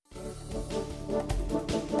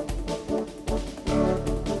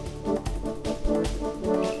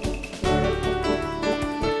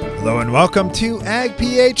Hello and welcome to Ag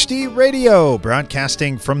PhD Radio,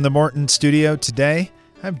 broadcasting from the Morton studio today.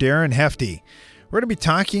 I'm Darren Hefty. We're going to be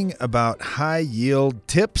talking about high yield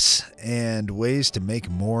tips and ways to make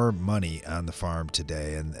more money on the farm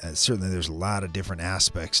today. And certainly there's a lot of different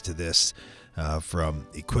aspects to this, from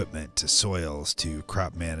equipment to soils to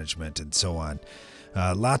crop management and so on.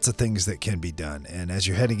 Lots of things that can be done. And as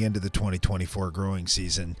you're heading into the 2024 growing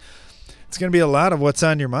season, it's going to be a lot of what's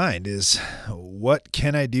on your mind is what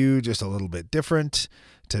can I do just a little bit different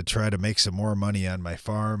to try to make some more money on my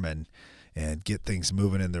farm and get things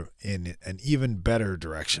moving in an even better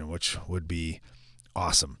direction, which would be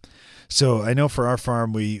awesome. So I know for our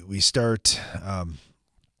farm, we start,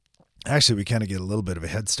 actually we kind of get a little bit of a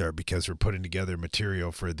head start because we're putting together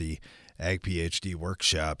material for the Ag PhD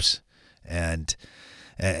workshops. And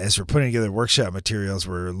as we're putting together workshop materials,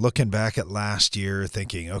 we're looking back at last year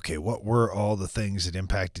thinking, okay, what were all the things that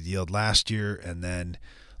impacted yield last year? And then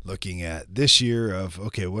looking at this year of,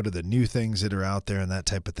 okay, what are the new things that are out there and that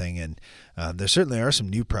type of thing. And there certainly are some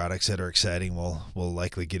new products that are exciting. We'll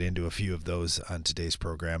likely get into a few of those on today's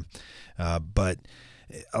program. But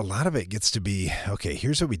a lot of it gets to be, okay,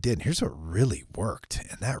 here's what we did. And here's what really worked.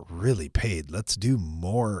 And that really paid. Let's do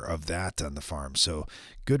more of that on the farm. So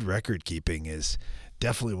good record keeping is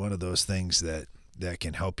definitely one of those things that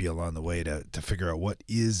can help you along the way to figure out what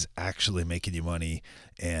is actually making you money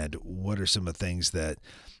and what are some of the things that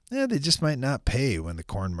they just might not pay when the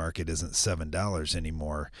corn market isn't $7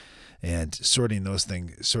 anymore. And sorting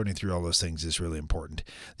through all those things is really important.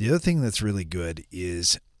 The other thing that's really good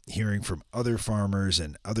is hearing from other farmers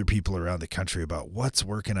and other people around the country about what's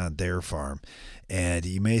working on their farm. And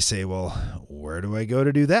you may say, well, where do I go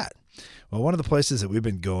to do that? Well, one of the places that we've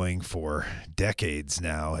been going for decades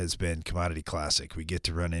now has been Commodity Classic. We get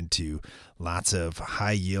to run into lots of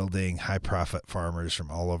high-yielding, high-profit farmers from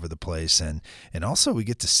all over the place. And also we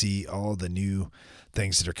get to see all the new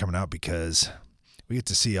things that are coming out because we get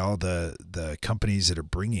to see all the companies that are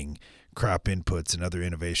bringing crop inputs and other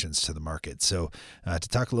innovations to the market. So to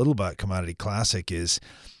talk a little about Commodity Classic is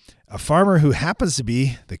a farmer who happens to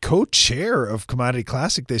be the co-chair of Commodity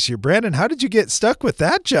Classic this year. Brandon, how did you get stuck with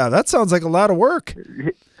that job? That sounds like a lot of work.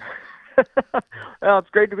 Well, it's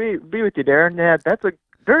great to be with you, Darren. Yeah, that's a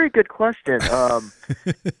very good question.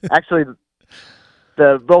 Actually,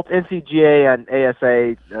 both NCGA and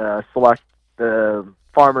ASA select the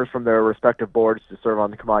farmers from their respective boards to serve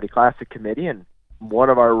on the Commodity Classic committee, and one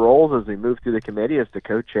of our roles as we move through the committee is to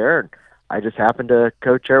co-chair, and I just happened to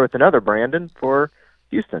co-chair with another Brandon for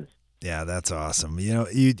Houston. Yeah, that's awesome. You know,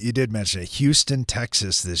 you did mention it. Houston,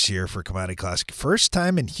 Texas this year for Commodity Classic. First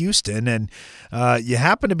time in Houston, and you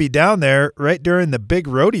happen to be down there right during the big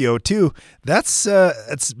rodeo too. That's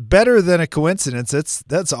it's better than a coincidence.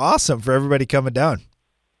 That's awesome for everybody coming down.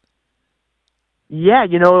 Yeah,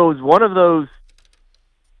 it was one of those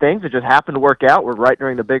things that just happened to work out. We're right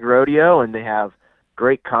during the big rodeo, and they have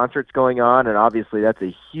great concerts going on, and obviously that's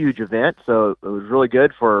a huge event, so it was really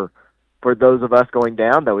good for those of us going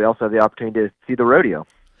down that we also have the opportunity to see the rodeo.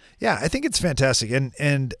 Yeah, I think it's fantastic.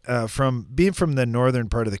 And from being from the northern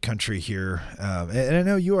part of the country here, and I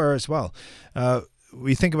know you are as well,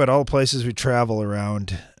 we think about all the places we travel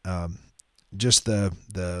around, just the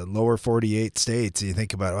lower 48 states. You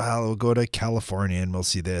think about, well, we'll go to California and we'll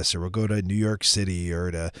see this, or we'll go to New York City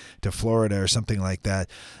or to Florida or something like that.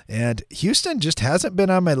 And Houston just hasn't been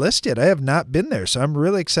on my list yet. I have not been there. So I'm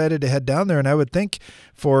really excited to head down there. And I would think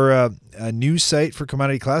for a new site for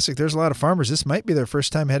Commodity Classic, there's a lot of farmers. This might be their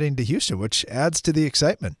first time heading to Houston, which adds to the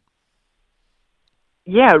excitement.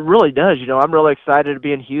 Yeah, it really does. I'm really excited to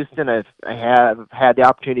be in Houston. I have had the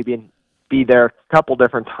opportunity to be there a couple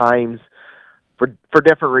different times for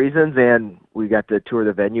different reasons, and we got to tour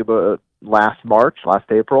the venue last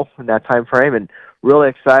April in that time frame, and really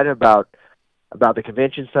excited about the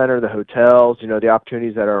convention center, the hotels, the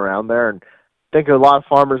opportunities that are around there. And I think a lot of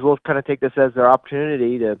farmers will kind of take this as their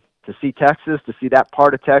opportunity to see Texas, to see that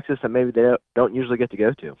part of Texas that maybe they don't usually get to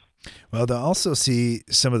go to. Well, they'll also see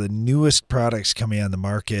some of the newest products coming on the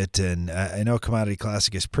market, and I know Commodity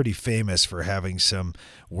Classic is pretty famous for having some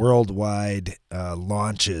worldwide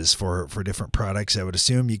launches for different products. I would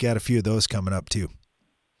assume you got a few of those coming up too.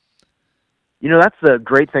 That's the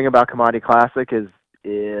great thing about Commodity Classic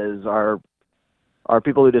is our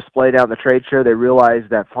people who display down the trade show. They realize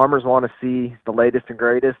that farmers want to see the latest and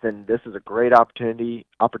greatest, and this is a great opportunity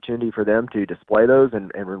for them to display those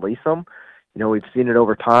and release them. We've seen it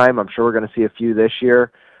over time. I'm sure we're going to see a few this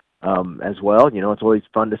year as well. It's always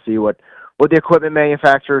fun to see what the equipment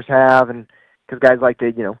manufacturers have, and because guys like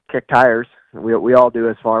to, kick tires. We all do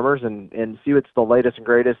as farmers, and see what's the latest and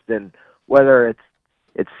greatest, and whether it's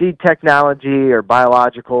it's seed technology or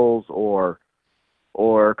biologicals or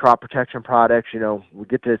crop protection products. We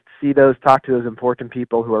get to see those, talk to those important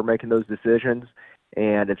people who are making those decisions,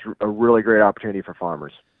 and it's a really great opportunity for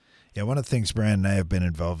farmers. Yeah, one of the things Brandon and I have been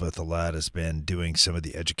involved with a lot has been doing some of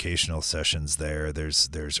the educational sessions there.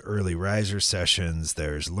 There's early riser sessions,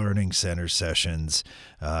 there's learning center sessions,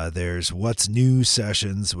 there's what's new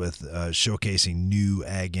sessions with showcasing new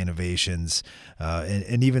ag innovations,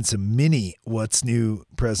 and even some mini what's new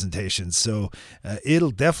presentations. So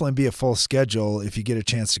it'll definitely be a full schedule if you get a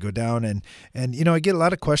chance to go down. And I get a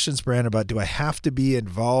lot of questions, Brandon, about do I have to be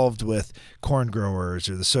involved with corn growers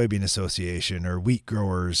or the Soybean Association or wheat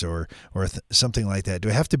growers or something like that? Do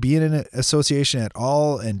I have to be in an association at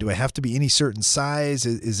all? And do I have to be any certain size?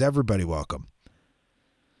 Is everybody welcome?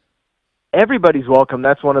 Everybody's welcome.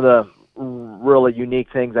 That's one of the really unique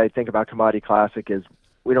things I think about Commodity Classic is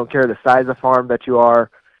we don't care the size of farm that you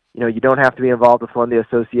are. You don't have to be involved with one of the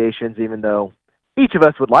associations, even though each of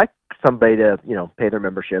us would like somebody to, pay their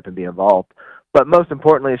membership and be involved. But most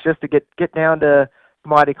importantly, it's just to get down to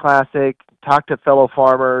Commodity Classic, talk to fellow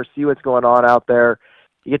farmers, see what's going on out there.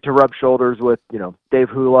 You get to rub shoulders with, Dave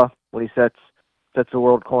Hula when he sets the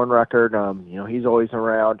world corn record. He's always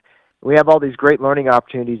around. We have all these great learning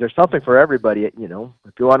opportunities. There's something for everybody. If you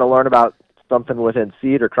want to learn about something within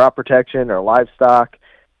seed or crop protection or livestock,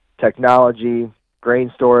 technology,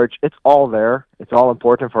 grain storage, it's all there. It's all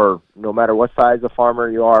important for no matter what size of farmer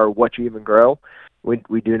you are or what you even grow.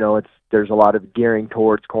 We do know there's a lot of gearing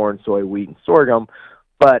towards corn, soy, wheat, and sorghum,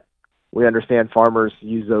 but we understand farmers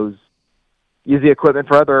use the equipment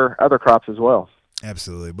for other crops as well.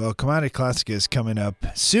 Absolutely. Well, Commodity Classic is coming up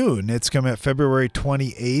soon. It's coming up February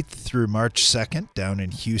 28th through March 2nd down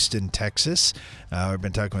in Houston, Texas. We've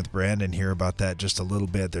been talking with Brandon here about that just a little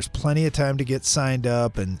bit. There's plenty of time to get signed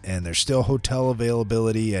up, and there's still hotel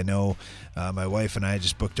availability. I know my wife and I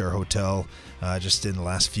just booked our hotel just in the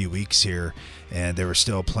last few weeks here, and there were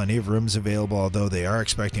still plenty of rooms available, although they are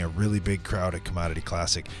expecting a really big crowd at Commodity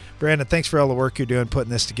Classic. Brandon, thanks for all the work you're doing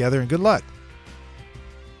putting this together, and good luck.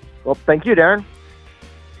 Well, thank you, Darren.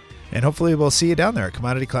 And hopefully we'll see you down there at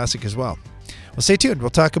Commodity Classic as well. Well, stay tuned. We'll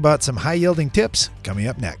talk about some high-yielding tips coming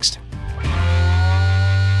up next.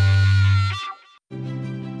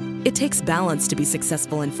 It takes balance to be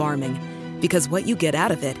successful in farming because what you get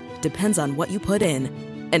out of it depends on what you put in.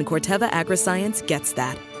 And Corteva Agriscience gets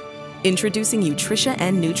that. Introducing Utrisha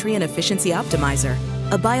N Nutrient Efficiency Optimizer,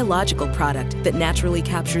 a biological product that naturally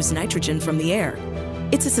captures nitrogen from the air.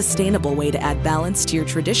 It's a sustainable way to add balance to your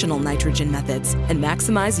traditional nitrogen methods and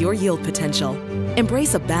maximize your yield potential.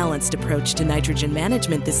 Embrace a balanced approach to nitrogen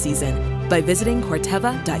management this season by visiting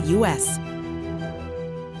Corteva.us.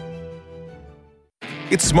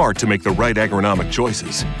 It's smart to make the right agronomic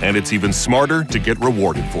choices, and it's even smarter to get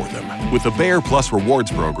rewarded for them. With the Bayer Plus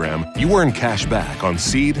Rewards program, you earn cash back on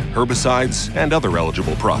seed, herbicides, and other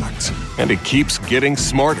eligible products. And it keeps getting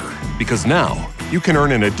smarter, because now you can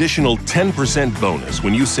earn an additional 10% bonus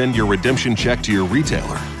when you send your redemption check to your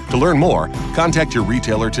retailer. To learn more, contact your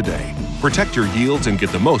retailer today. Protect your yields and get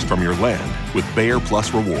the most from your land with Bayer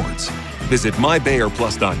Plus Rewards. Visit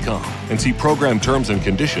mybayerplus.com and see program terms and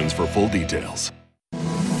conditions for full details.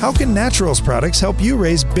 How can naturals products help you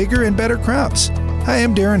raise bigger and better crops? Hi,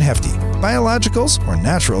 I'm Darren Hefty. Biologicals, or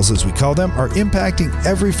naturals as we call them, are impacting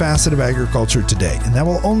every facet of agriculture today, and that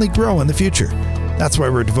will only grow in the future. That's why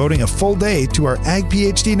we're devoting a full day to our Ag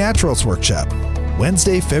PhD Naturals Workshop,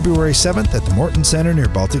 Wednesday, February 7th at the Morton Center near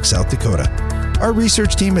Baltic, South Dakota. Our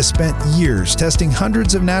research team has spent years testing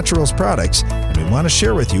hundreds of naturals products, and we want to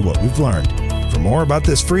share with you what we've learned. For more about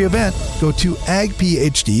this free event, go to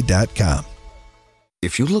agphd.com.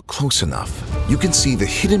 If you look close enough, you can see the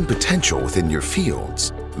hidden potential within your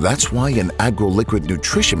fields. That's why an AgroLiquid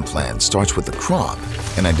nutrition plan starts with the crop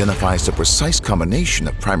and identifies the precise combination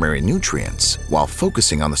of primary nutrients while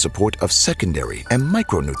focusing on the support of secondary and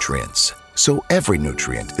micronutrients. So every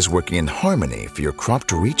nutrient is working in harmony for your crop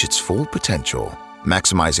to reach its full potential,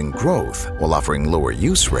 maximizing growth while offering lower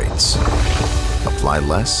use rates. Apply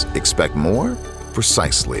less, expect more?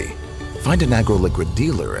 Precisely. Find an AgroLiquid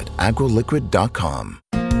dealer at agroliquid.com.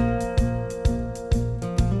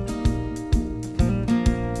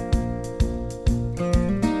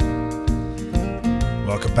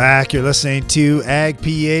 Welcome back. You're listening to Ag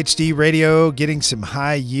PhD Radio, getting some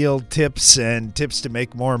high yield tips and tips to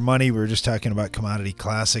make more money. We were just talking about Commodity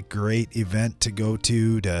Classic, great event to go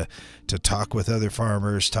to talk with other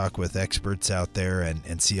farmers, talk with experts out there,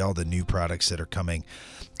 and see all the new products that are coming.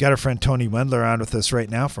 Got our friend Tony Wendler on with us right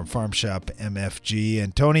now from Farm Shop MFG.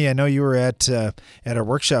 And Tony, I know you were at our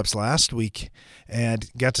workshops last week and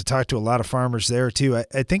got to talk to a lot of farmers there too.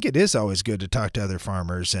 I think it is always good to talk to other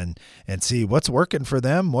farmers and see what's working for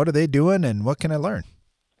them, what are they doing, and what can I learn?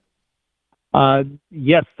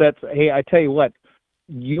 Yes, hey, I tell you what,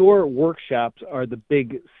 your workshops are the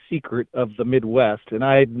big secret of the Midwest, and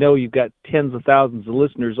I know you've got tens of thousands of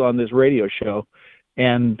listeners on this radio show,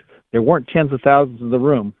 and there weren't tens of thousands in the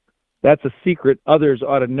room. That's a secret others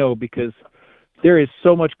ought to know, because there is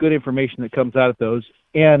so much good information that comes out of those.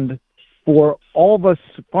 And for all of us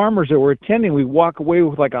farmers that were attending, we walk away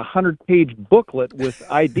with like 100-page booklet with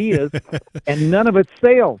ideas, and none of it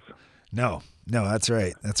sales. No, that's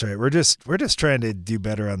right. That's right. We're just trying to do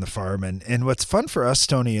better on the farm, and what's fun for us,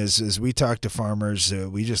 Tony, is we talk to farmers.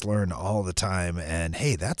 We just learn all the time, and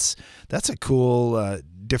hey, that's a cool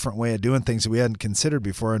different way of doing things that we hadn't considered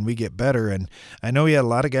before, and we get better. And I know we had a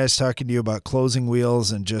lot of guys talking to you about closing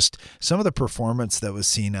wheels and just some of the performance that was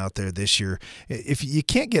seen out there this year. If you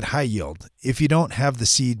can't get high yield if you don't have the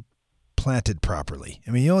seed planted properly.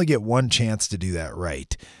 I mean, you only get one chance to do that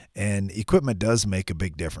right, and equipment does make a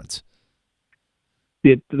big difference.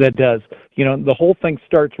 That does. The whole thing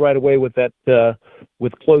starts right away with that,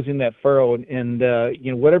 with closing that furrow, and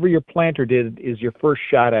whatever your planter did is your first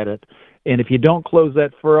shot at it. And if you don't close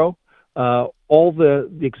that furrow, all the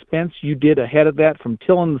expense you did ahead of that, from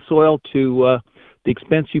tilling the soil to the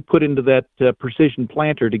expense you put into that precision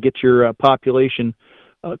planter to get your population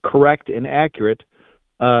correct and accurate,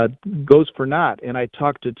 goes for naught. And I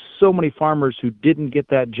talked to so many farmers who didn't get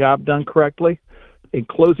that job done correctly. And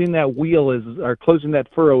closing that closing that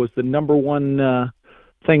furrow is the number one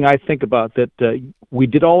thing I think about. That we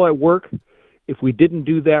did all that work. If we didn't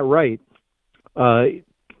do that right,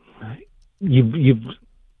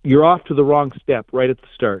 you're off to the wrong step right at the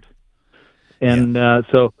start. And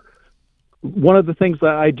so one of the things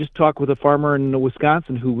that I just talked with a farmer in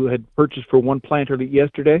Wisconsin who had purchased for one planter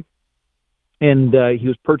yesterday, and he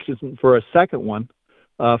was purchasing for a second one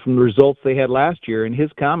from the results they had last year. And his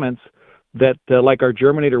comments that, like our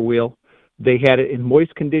germinator wheel, they had it in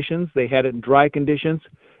moist conditions, they had it in dry conditions.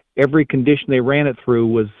 Every condition they ran it through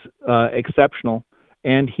was exceptional.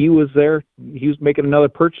 And he was there. He was making another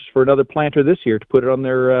purchase for another planter this year to put it on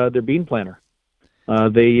their bean planter.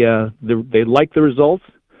 They like the results,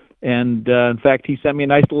 and in fact, he sent me a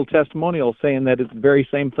nice little testimonial saying that it's the very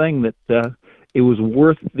same thing, that it was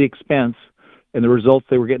worth the expense and the results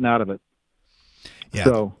they were getting out of it. Yeah,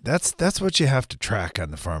 so that's what you have to track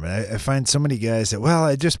on the farm. And I find so many guys that, well,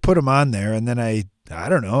 I just put them on there, and then I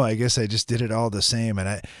don't know, I guess I just did it all the same.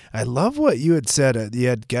 And I love what you had said. You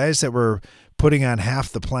had guys that were putting on half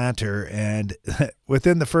the planter, and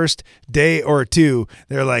within the first day or two,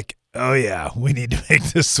 they're like, oh yeah, we need to make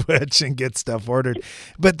the switch and get stuff ordered.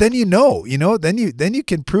 But then then you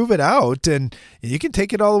can prove it out, and you can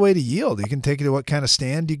take it all the way to yield. You can take it to what kind of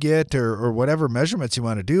stand you get, or whatever measurements you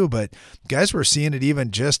want to do. But guys were seeing it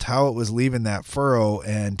even just how it was leaving that furrow,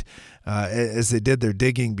 and as they did their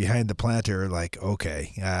digging behind the planter, like,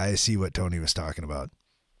 okay, I see what Tony was talking about.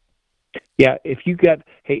 Yeah, if you got,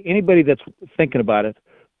 anybody that's thinking about it,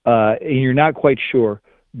 and you're not quite sure,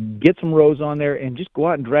 get some rows on there and just go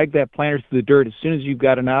out and drag that planter through the dirt as soon as you've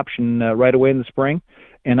got an option right away in the spring.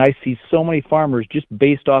 And I see so many farmers just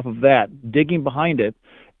based off of that, digging behind it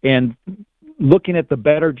and looking at the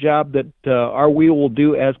better job that our wheel will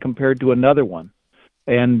do as compared to another one,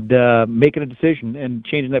 and making a decision and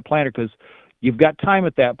changing that planter, because you've got time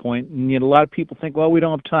at that point. And a lot of people think, well, we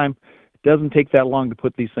don't have time. Doesn't take that long to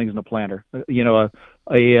put these things in a planter. You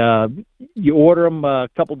order them a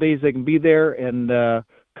couple days, they can be there, and a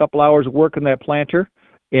couple hours of work on that planter,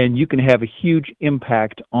 and you can have a huge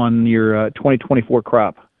impact on your 2024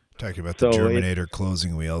 crop. Talking about the Germinator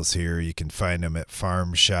closing wheels here. You can find them at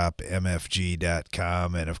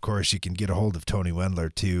farmshopmfg.com. And, of course, you can get a hold of Tony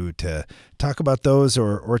Wendler, too, to talk about those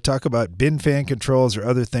or talk about bin fan controls or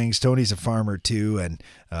other things. Tony's a farmer, too, and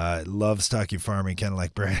loves talking farming, kind of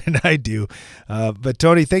like Brian and I do. But,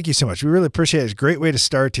 Tony, thank you so much. We really appreciate it. It's a great way to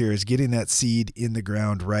start here is getting that seed in the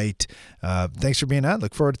ground right. Thanks for being on.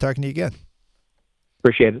 Look forward to talking to you again.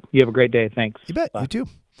 Appreciate it. You have a great day. Thanks. You bet. Bye. You too.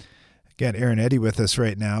 Got Aaron Eddy with us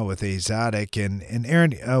right now with Azotic. And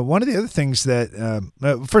Aaron, one of the other things that,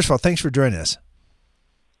 first of all, thanks for joining us.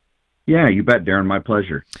 Yeah, you bet, Darren. My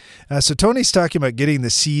pleasure. So Tony's talking about getting the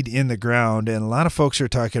seed in the ground, and a lot of folks are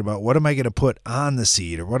talking about what am I going to put on the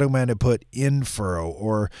seed, or what am I going to put in furrow,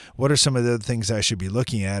 or what are some of the other things I should be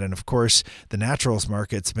looking at. And of course, the naturals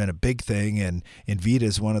market's been a big thing, and Envita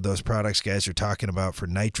is one of those products guys are talking about for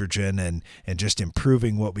nitrogen and just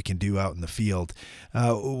improving what we can do out in the field.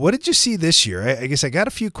 What did you see this year? I guess I got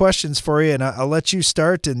a few questions for you, and I'll let you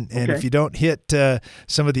start. And Okay. if you don't hit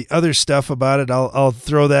some of the other stuff about it, I'll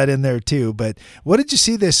throw that in there too. But what did you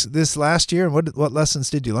see this last year, and what lessons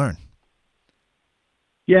did you learn?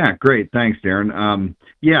 Yeah, great. Thanks, Darren.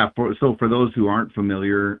 For those who aren't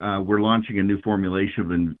familiar, we're launching a new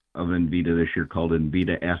formulation of Envita this year called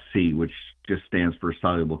Envita SC, which just stands for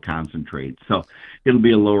soluble concentrate. So it'll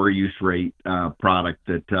be a lower use rate product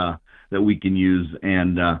that we can use.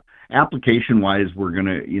 And application wise, we're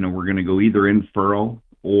gonna go either in furrow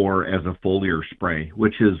or as a foliar spray,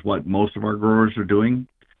 which is what most of our growers are doing.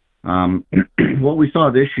 What we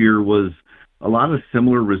saw this year was a lot of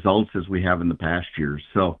similar results as we have in the past years.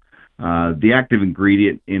 So the active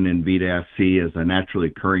ingredient in Envita SC is a naturally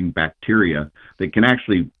occurring bacteria that can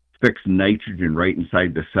actually fix nitrogen right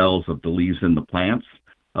inside the cells of the leaves in the plants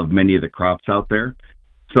of many of the crops out there.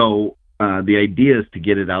 So the idea is to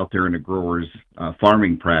get it out there in a grower's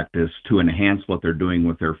farming practice to enhance what they're doing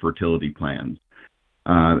with their fertility plans.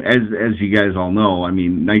 As you guys all know, I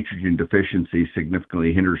mean, nitrogen deficiency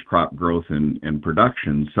significantly hinders crop growth and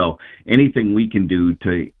production. So anything we can do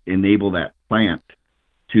to enable that plant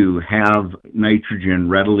to have nitrogen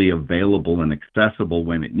readily available and accessible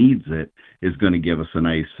when it needs it is going to give us a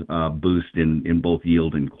nice boost in both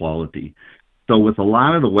yield and quality. So with a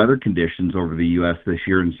lot of the weather conditions over the U.S. this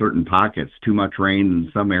year in certain pockets, too much rain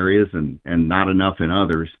in some areas and not enough in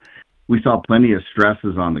others, we saw plenty of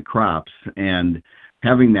stresses on the crops, and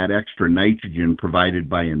having that extra nitrogen provided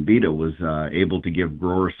by Envita was able to give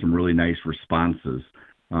growers some really nice responses.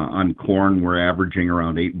 On corn, we're averaging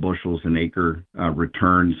around 8 bushels an acre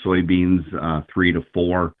return, soybeans 3 to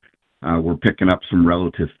 4. We're picking up some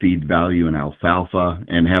relative feed value in alfalfa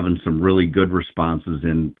and having some really good responses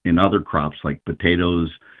in other crops like potatoes,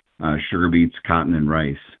 sugar beets, cotton, and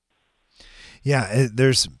rice. Yeah,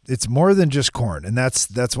 it's more than just corn, and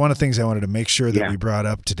that's one of the things I wanted to make sure that we brought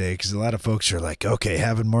up today, because a lot of folks are like, okay,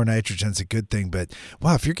 having more nitrogen is a good thing, but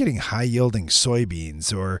wow, if you're getting high yielding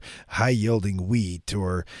soybeans or high yielding wheat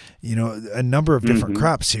or a number of different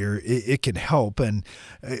crops here, it can help. And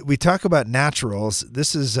we talk about naturals.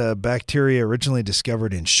 This is a bacteria originally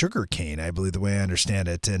discovered in sugarcane, I believe, the way I understand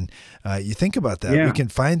it. And you think about that, we can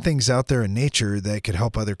find things out there in nature that could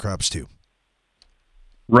help other crops too.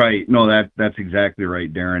 Right. No, that's exactly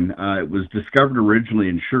right, Darren. It was discovered originally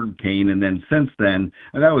in sugarcane, and then since then,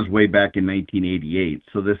 and that was way back in 1988.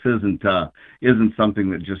 So this isn't something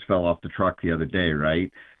that just fell off the truck the other day, right?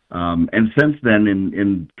 And since then,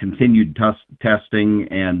 in continued testing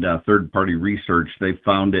and third-party research, they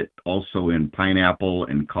found it also in pineapple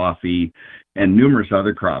and coffee and numerous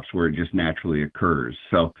other crops where it just naturally occurs.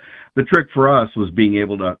 So the trick for us was being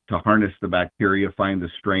able to harness the bacteria, find the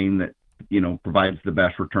strain that provides the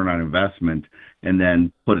best return on investment, and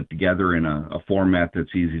then put it together in a format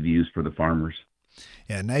that's easy to use for the farmers.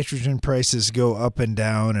 Yeah, nitrogen prices go up and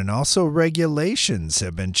down, and also regulations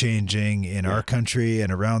have been changing in our country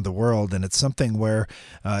and around the world. And it's something where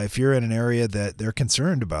if you're in an area that they're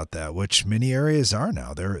concerned about that, which many areas are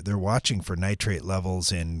now, they're watching for nitrate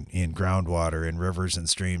levels in groundwater, in rivers and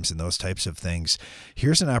streams and those types of things.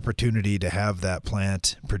 Here's an opportunity to have that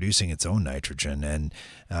plant producing its own nitrogen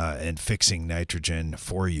and fixing nitrogen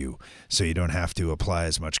for you, so you don't have to apply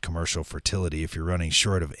as much commercial fertility if you're running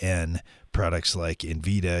short of N. Products like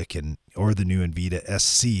Envita or the new Envita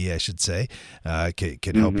SC, I should say,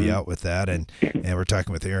 could help you out with that. And we're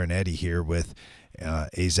talking with Aaron Eddy here with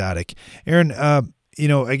Azotic. Aaron,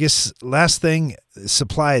 I guess last thing,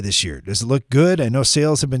 supply this year. Does it look good? I know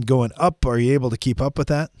sales have been going up. Are you able to keep up with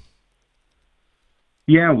that?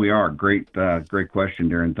 Yeah, we are. Great question,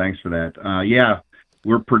 Darren. Thanks for that.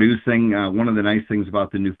 We're producing. One of the nice things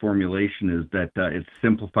about the new formulation is that it's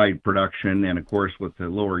simplified production, and of course, with the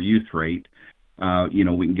lower use rate, we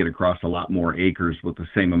can get across a lot more acres with the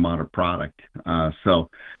same amount of product. So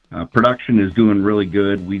production is doing really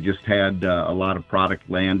good. We just had a lot of product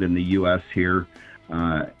land in the U.S. here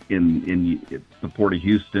in the Port of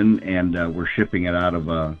Houston, and we're shipping it out of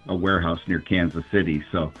a warehouse near Kansas City.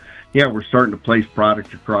 So we're starting to place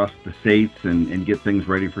product across the states and get things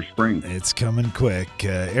ready for spring. It's coming quick.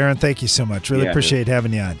 Aaron, thank you so much. Really appreciate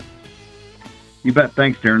having you on. You bet.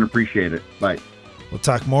 Thanks, Darren. Appreciate it. Bye. We'll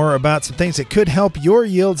talk more about some things that could help your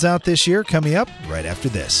yields out this year coming up right after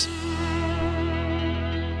this.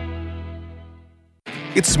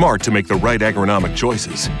 It's smart to make the right agronomic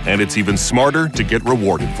choices, and it's even smarter to get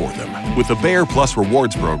rewarded for them. With the Bayer Plus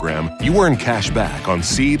Rewards program, you earn cash back on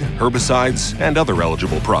seed, herbicides, and other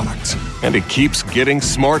eligible products. And it keeps getting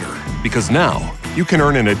smarter, because now you can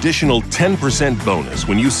earn an additional 10% bonus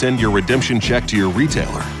when you send your redemption check to your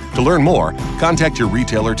retailer. To learn more, contact your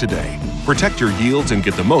retailer today. Protect your yields and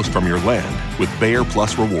get the most from your land with Bayer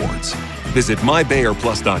Plus Rewards. Visit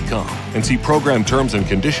mybayerplus.com and see program terms and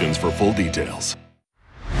conditions for full details.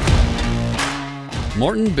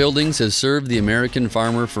 Morton Buildings has served the American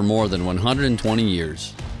farmer for more than 120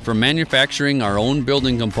 years. From manufacturing our own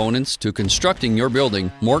building components to constructing your building,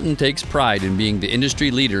 Morton takes pride in being the industry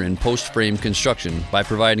leader in post-frame construction by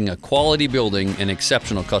providing a quality building and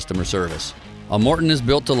exceptional customer service. A Morton is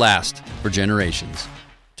built to last for generations.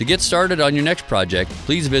 To get started on your next project,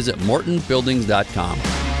 please visit mortonbuildings.com.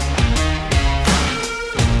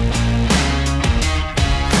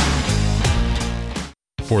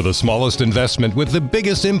 For the smallest investment with the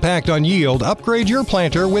biggest impact on yield, upgrade your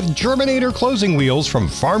planter with Germinator closing wheels from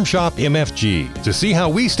Farm Shop MFG. To see how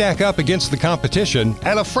we stack up against the competition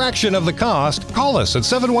at a fraction of the cost, call us at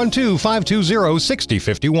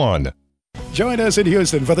 712-520-6051. Join us in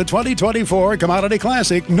Houston for the 2024 Commodity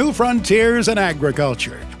Classic, New Frontiers in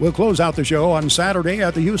Agriculture. We'll close out the show on Saturday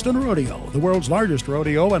at the Houston Rodeo, the world's largest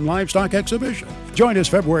rodeo and livestock exhibition. Join us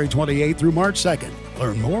February 28th through March 2nd.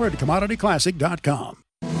 Learn more at commodityclassic.com.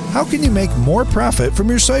 How can you make more profit from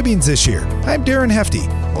your soybeans this year? I'm Darren Hefty.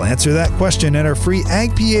 We'll answer that question at our free Ag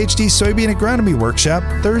PhD Soybean Agronomy Workshop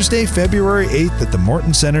Thursday, February 8th at the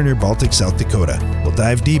Morton Center near Baltic, South Dakota. We'll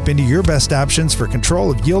dive deep into your best options for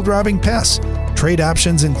control of yield-robbing pests, trade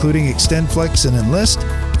options including XtendFlex and Enlist,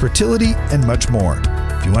 fertility, and much more.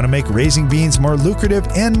 If you want to make raising beans more lucrative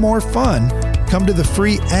and more fun, come to the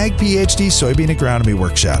free Ag PhD Soybean Agronomy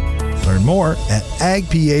Workshop. Learn more at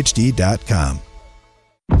agphd.com.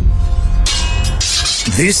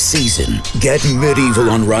 This season, get medieval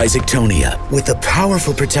on Rhizoctonia with the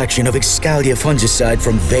powerful protection of Excalia fungicide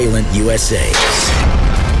from Valent USA.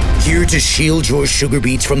 Here to shield your sugar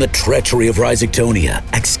beets from the treachery of Rhizoctonia,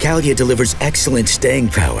 Excalia delivers excellent staying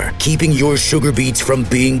power, keeping your sugar beets from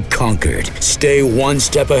being conquered. Stay one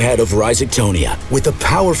step ahead of Rhizoctonia with the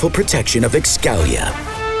powerful protection of Excalia.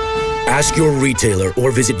 Ask your retailer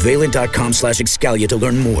or visit valent.com/Excalia to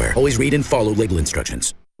learn more. Always read and follow label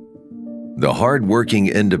instructions. The hard-working,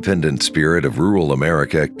 independent spirit of rural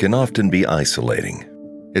America can often be isolating.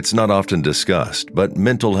 It's not often discussed, but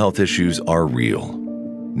mental health issues are real.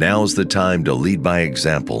 Now's the time to lead by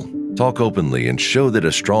example, talk openly, and show that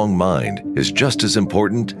a strong mind is just as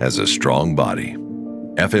important as a strong body.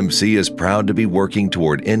 FMC is proud to be working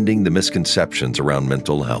toward ending the misconceptions around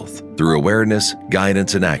mental health through awareness,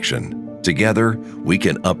 guidance, and action. Together, we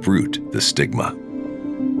can uproot the stigma.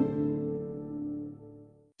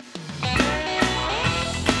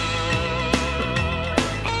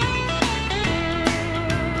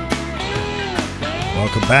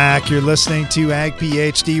 Welcome back. You're listening to Ag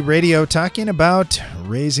PhD Radio, talking about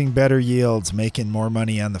raising better yields, making more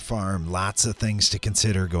money on the farm. Lots of things to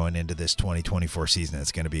consider going into this 2024 season.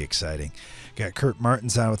 It's going to be exciting. Got Kurt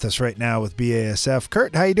Martins on with us right now with BASF.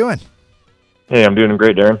 Kurt, how you doing? Hey, I'm doing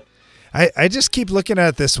great, Darren. I just keep looking at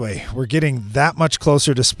it this way. We're getting that much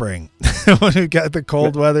closer to spring. When we've got the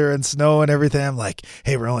cold weather and snow and everything, I'm like,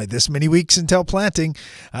 hey, we're only this many weeks until planting.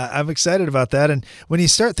 I'm excited about that. And when you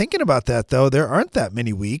start thinking about that, though, there aren't that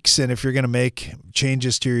many weeks. And if you're going to make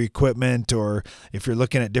changes to your equipment, or if you're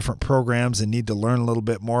looking at different programs and need to learn a little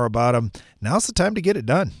bit more about them, now's the time to get it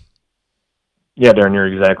done. Yeah, Darren, you're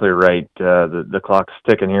exactly right. The clock's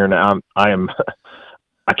ticking here now.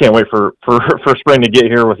 I can't wait for spring to get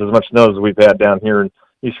here with as much snow as we've had down here in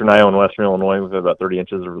eastern Iowa and western Illinois. We've had about 30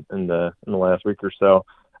 inches in the last week or so.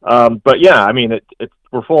 But yeah, I mean,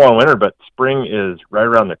 we're full on winter, but spring is right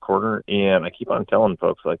around the corner. And I keep on telling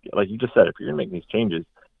folks, like you just said, if you're going to make these changes,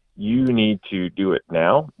 you need to do it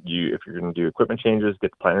now. If you're going to do equipment changes,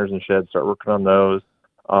 get the planters in sheds, start working on those.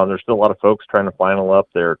 There's still a lot of folks trying to final up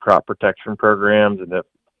their crop protection programs, and if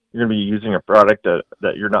you're going to be using a product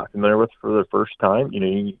that you're not familiar with for the first time, you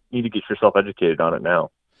need to get yourself educated on it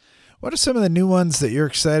now. What are some of the new ones that you're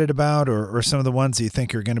excited about, or some of the ones that you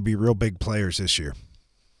think are going to be real big players this year?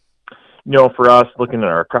 For us, looking at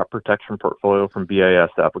our crop protection portfolio from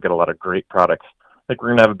BASF, we've got a lot of great products. I think we're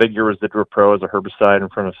going to have a big year with Zidra Pro as a herbicide in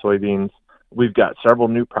front of soybeans. We've got several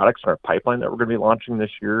new products in our pipeline that we're going to be launching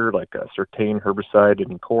this year, like a Certain herbicide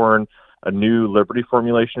in corn, a new Liberty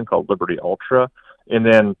formulation called Liberty Ultra. And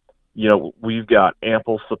then, we've got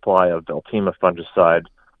ample supply of Veltima fungicide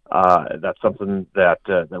That's something that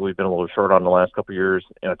we've been a little short on the last couple of years.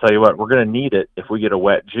 And I tell you what, we're going to need it if we get a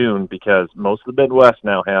wet June, because most of the Midwest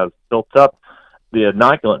now has built up the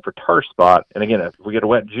inoculant for tar spot. And again, if we get a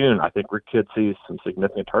wet June, I think we could see some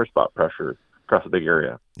significant tar spot pressure across a big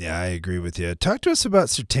area. Yeah, I agree with you. Talk to us about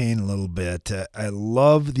Certain a little bit. I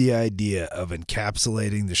love the idea of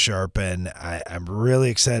encapsulating the Sharpen. I'm really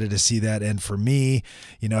excited to see that. And for me,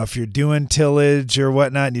 if you're doing tillage or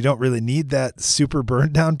whatnot and you don't really need that super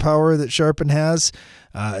burn down power that Sharpen has,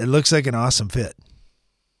 it looks like an awesome fit.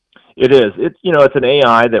 It is. It's an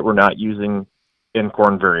AI that we're not using in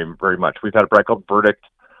corn very, very much. We've had a product called Verdict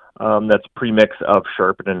that's a premix of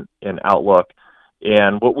Sharpen and Outlook.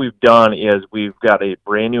 And what we've done is we've got a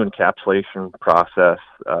brand new encapsulation process,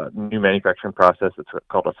 new manufacturing process. It's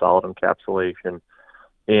called a solid encapsulation.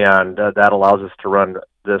 And that allows us to run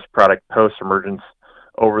this product post-emergence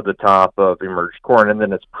over the top of emerged corn. And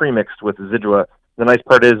then it's premixed with Zidua. The nice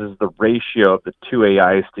part is the ratio of the two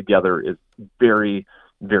AIs together is very,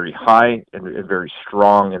 very high and very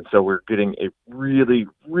strong. And so we're getting a really,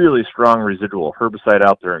 really strong residual herbicide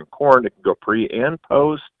out there in corn. It can go pre and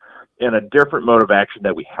post, and a different mode of action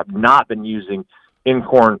that we have not been using in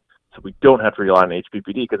corn, so we don't have to rely on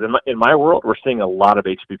HPPD. Because in my world, we're seeing a lot of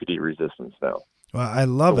HPPD resistance now. Well, I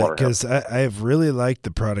love it because I've really liked the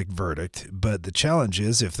product Verdict, but the challenge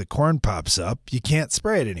is if the corn pops up, you can't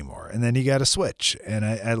spray it anymore, and then you got to switch. And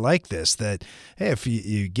I like this, that, hey, if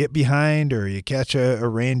you get behind or you catch a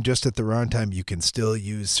rain just at the wrong time, you can still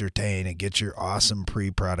use Certain and get your awesome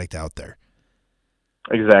pre-product out there.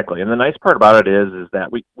 Exactly, and the nice part about it is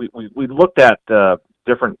that we looked at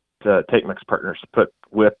different take mix partners to put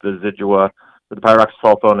with the Zidua, with the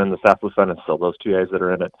pyroxasulfone and the saflufenicil, those two A's that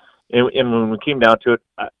are in it. And when we came down to it,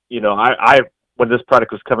 I when this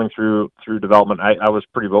product was coming through development, I was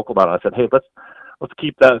pretty vocal about it. I said, hey, let's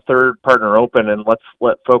keep that third partner open and let's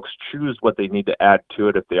let folks choose what they need to add to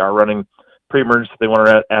it. If they are running pre-emergence, if they want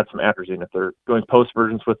to add some atrazine. If they're going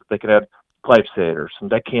post-emergence with it, they can add glyphosate or some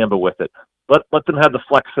dicamba with it. Let them have the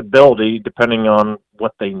flexibility depending on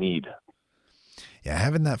what they need. Yeah,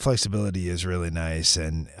 having that flexibility is really nice.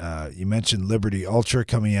 And you mentioned Liberty Ultra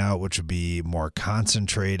coming out, which would be more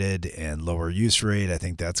concentrated and lower use rate. I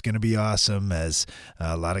think that's going to be awesome as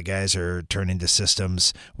a lot of guys are turning to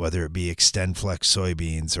systems, whether it be XtendFlex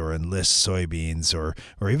soybeans or Enlist soybeans or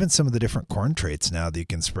even some of the different corn traits now that you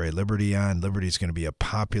can spray Liberty on. Liberty is going to be a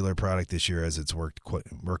popular product this year as it's worked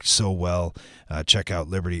so well. Check out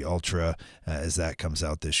Liberty Ultra as that comes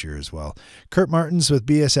out this year as well. Kurt Martins with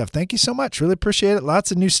BASF, thank you so much. Really appreciate it.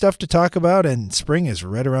 Lots of new stuff to talk about, and spring is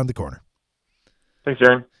right around the corner. Thanks,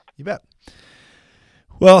 Aaron. You bet.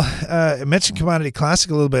 Well, I mentioned Commodity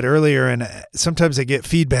Classic a little bit earlier, and sometimes I get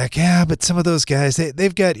feedback, but some of those guys,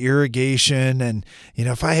 they've got irrigation, and,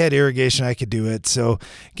 if I had irrigation, I could do it. So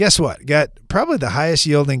guess what? Got probably the highest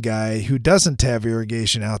yielding guy who doesn't have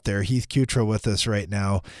irrigation out there, Heath Kutra, with us right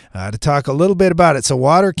now to talk a little bit about it. So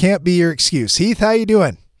water can't be your excuse. Heath, how you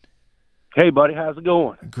doing? Hey, buddy, how's it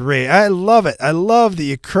going? Great. I love it. I love that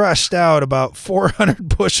you crushed out about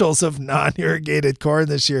 400 bushels of non-irrigated corn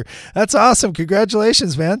this year. That's awesome.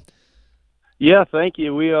 Congratulations, man. Yeah, thank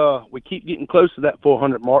you. We keep getting close to that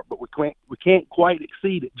 400 mark, but we can't quite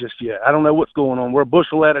exceed it just yet. I don't know what's going on. We're a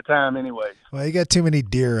bushel at a time anyway. Well, you got too many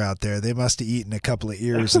deer out there. They must have eaten a couple of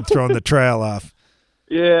ears and thrown the trail off.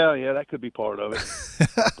 Yeah, that could be part of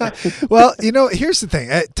it. Well, here's the thing.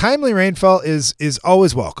 Timely rainfall is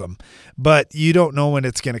always welcome, but you don't know when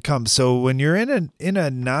it's going to come. So when you're in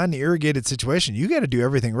a non-irrigated situation, you got to do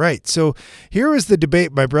everything right. So here was the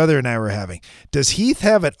debate my brother and I were having. Does Heath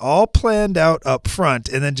have it all planned out up front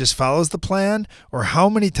and then just follows the plan? Or how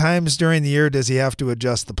many times during the year does he have to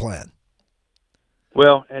adjust the plan?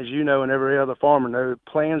 Well, as you know, and every other farmer knows,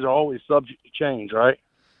 plans are always subject to change, right?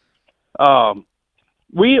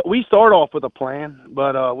 We start off with a plan,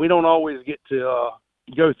 but we don't always get to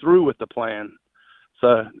go through with the plan. So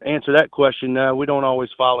to answer that question, we don't always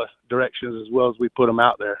follow directions as well as we put them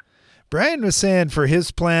out there. Brian was saying for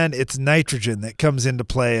his plan, it's nitrogen that comes into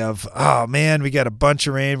play of, oh, man, we got a bunch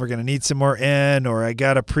of rain. We're going to need some more N, or I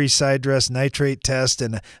got a pre-side dress nitrate test,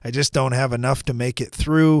 and I just don't have enough to make it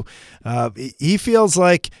through. He feels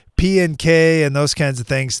like P and K and those kinds of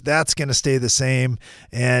things, that's going to stay the same.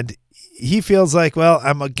 And he feels like, well,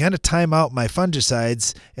 I'm going to time out my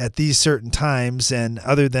fungicides at these certain times, and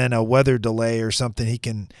other than a weather delay or something, he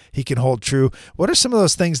can hold true. What are some of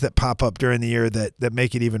those things that pop up during the year that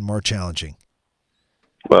make it even more challenging?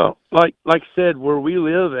 Well, like I said, where we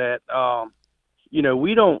live at,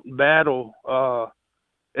 we don't battle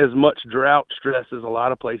as much drought stress as a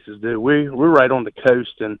lot of places do. We're right on the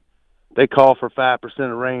coast, and they call for 5%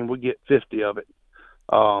 of rain. We get 50 of it.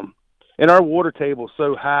 And our water table is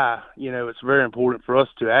so high, it's very important for us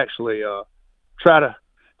to actually try to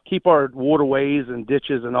keep our waterways and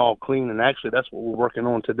ditches and all clean. And actually, that's what we're working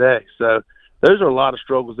on today. So those are a lot of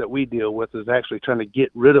struggles that we deal with, is actually trying to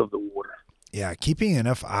get rid of the water. Yeah, keeping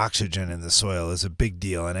enough oxygen in the soil is a big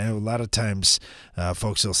deal. And a lot of times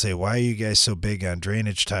folks will say, why are you guys so big on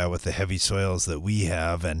drainage tile with the heavy soils that we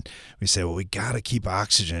have? And we say, well, we got to keep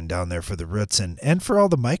oxygen down there for the roots and for all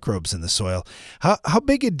the microbes in the soil. How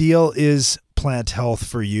big a deal is plant health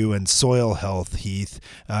for you and soil health, Heath?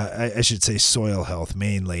 I should say soil health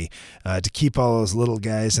mainly, to keep all those little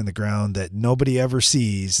guys in the ground that nobody ever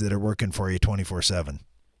sees that are working for you 24/7.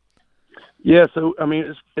 Yeah, so I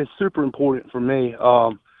mean, it's super important for me.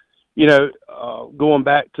 Going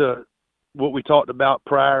back to what we talked about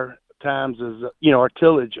prior times is, our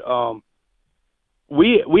tillage.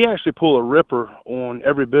 We actually pull a ripper on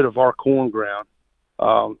every bit of our corn ground.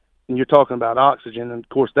 And you're talking about oxygen, and of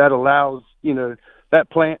course that allows that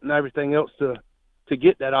plant and everything else to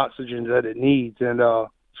get that oxygen that it needs. And as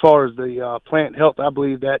far as the plant health, I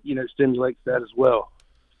believe that stimulates that as well.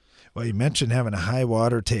 Well, you mentioned having a high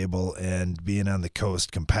water table and being on the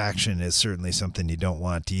coast. Compaction is certainly something you don't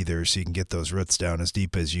want either, so you can get those roots down as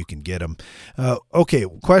deep as you can get them. Okay,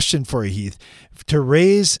 question for you, Heath. To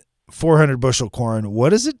raise 400 bushel corn,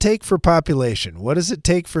 what does it take for population? What does it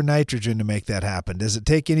take for nitrogen to make that happen? Does it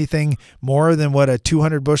take anything more than what a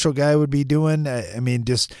 200 bushel guy would be doing? I mean,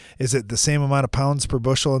 just is it the same amount of pounds per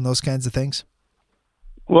bushel and those kinds of things?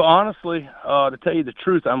 Well, honestly, to tell you the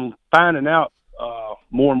truth, I'm finding out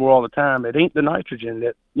more and more all the time, it ain't the nitrogen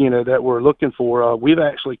that that we're looking for. We've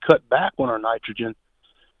actually cut back on our nitrogen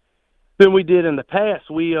than we did in the past.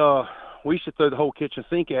 We should throw the whole kitchen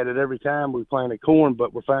sink at it every time we planted corn,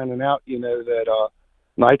 but we're finding out that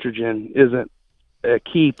nitrogen isn't a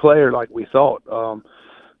key player like we thought.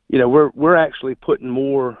 We're actually putting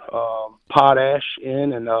more potash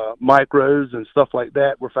in and micros and stuff like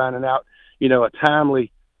that. We're finding out a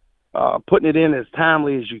timely putting it in as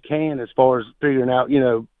timely as you can, as far as figuring out,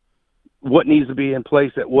 what needs to be in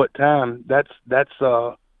place at what time. That's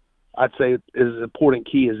I'd say is an important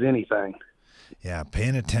key as anything. Yeah,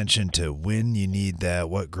 paying attention to when you need that,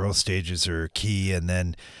 what growth stages are key. And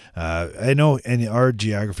then I know in our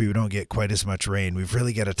geography, we don't get quite as much rain. We've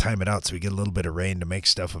really got to time it out so we get a little bit of rain to make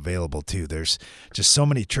stuff available too. There's just so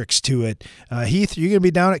many tricks to it. Heath, are you going to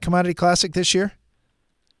be down at Commodity Classic this year?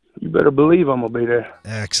 You better believe I'm going to be there.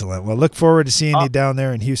 Excellent. Well, look forward to seeing you down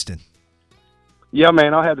there in Houston. Yeah,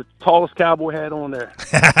 man, I'll have the tallest cowboy hat on there.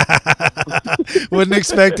 Wouldn't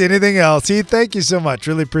expect anything else. Heath, thank you so much.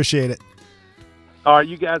 Really appreciate it. All right,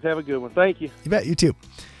 you guys have a good one. Thank you. You bet. You too.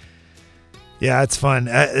 Yeah, it's fun.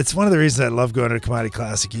 It's one of the reasons I love going to Commodity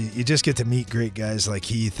Classic. You just get to meet great guys like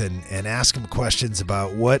Heath and ask them questions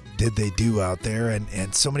about what did they do out there.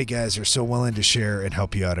 And so many guys are so willing to share and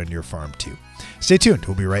help you out on your farm too. Stay tuned.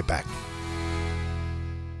 We'll be right back.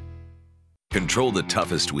 Control the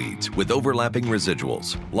toughest weeds with overlapping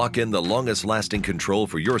residuals. Lock in the longest-lasting control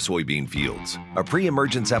for your soybean fields. A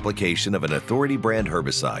pre-emergence application of an Authority brand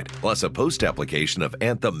herbicide plus a post-application of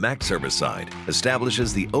Anthem Max herbicide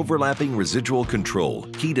establishes the overlapping residual control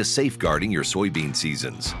key to safeguarding your soybean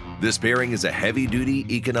seasons. This pairing is a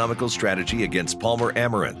heavy-duty, economical strategy against Palmer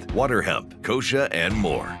Amaranth, water hemp, kochia, and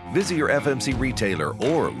more. Visit your FMC retailer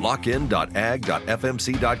or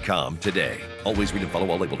lockin.ag.fmc.com today. Always read and follow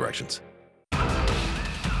all label directions.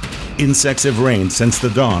 Insects have reigned since the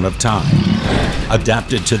dawn of time,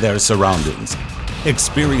 adapted to their surroundings,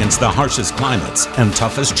 experienced the harshest climates and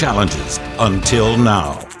toughest challenges until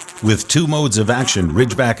now. With 2 modes of action,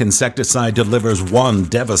 Ridgeback insecticide delivers one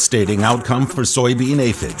devastating outcome for soybean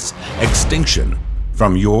aphids: extinction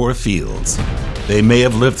from your fields. They may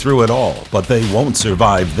have lived through it all, but they won't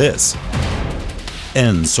survive this.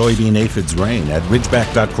 End soybean aphids reign at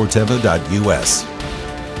ridgeback.corteva.us.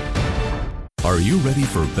 Are you ready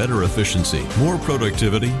for better efficiency, more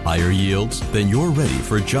productivity, higher yields? Then you're ready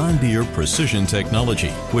for John Deere Precision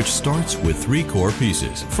Technology, which starts with 3 core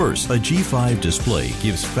pieces. First, a G5 display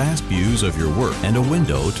gives fast views of your work and a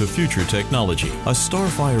window to future technology. A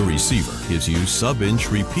Starfire receiver gives you sub-inch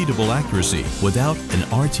repeatable accuracy without an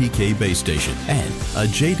RTK base station. And a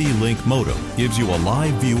JD-Link modem gives you a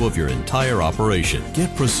live view of your entire operation.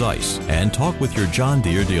 Get precise and talk with your John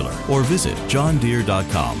Deere dealer or visit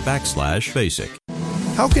johndeere.com/basic.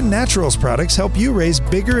 How can Naturals products help you raise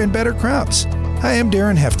bigger and better crops? Hi, I'm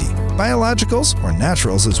Darren Hefty. Biologicals, or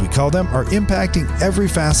naturals as we call them, are impacting every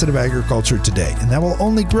facet of agriculture today, and that will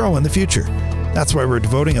only grow in the future. That's why we're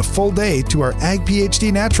devoting a full day to our Ag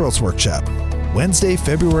PhD Naturals Workshop, Wednesday,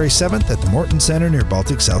 February 7th at the Morton Center near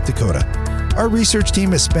Baltic, South Dakota. Our research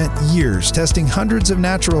team has spent years testing hundreds of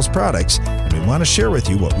naturals products, and we want to share with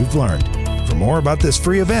you what we've learned. For more about this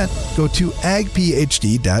free event, go to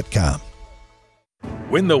agphd.com.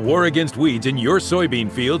 Win the war against weeds in your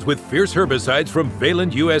soybean fields with Fierce herbicides from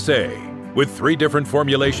Valent USA. With 3 different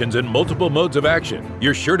formulations and multiple modes of action,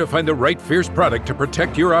 you're sure to find the right Fierce product to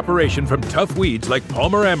protect your operation from tough weeds like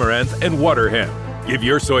Palmer amaranth and water hemp. Give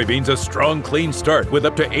your soybeans a strong, clean start with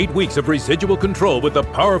up to 8 weeks of residual control with the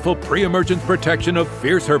powerful pre-emergence protection of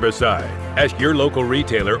Fierce herbicide. Ask your local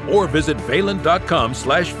retailer or visit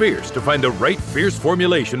valent.com/fierce to find the right Fierce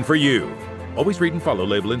formulation for you. Always read and follow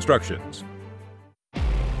label instructions.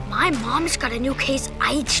 My mom's got a new Case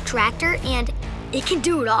IH tractor and it can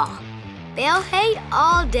do it all. Bale hay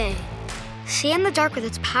all day. See in the dark with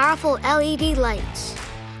its powerful LED lights.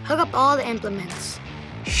 Hook up all the implements.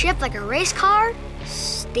 Shift like a race car.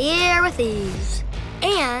 Steer with ease.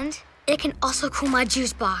 And it can also cool my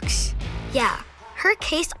juice box. Yeah, her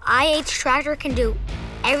Case IH tractor can do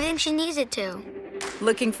everything she needs it to.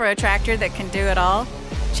 Looking for a tractor that can do it all?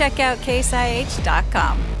 Check out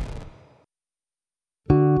caseih.com.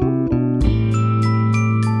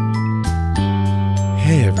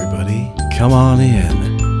 Hey everybody, come on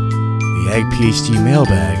in. The Ag PhD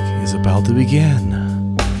mailbag is about to begin.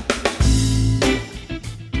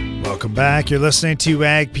 Welcome back. You're listening to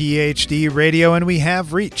Ag PhD Radio, and we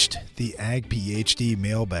have reached the Ag PhD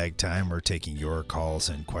mailbag time. We're taking your calls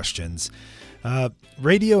and questions.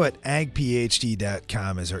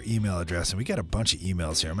 Radio@agphd.com is our email address, and we got a bunch of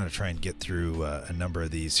emails here. I'm going to try and get through a number of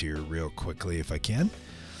these here real quickly if I can.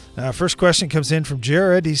 First question comes in from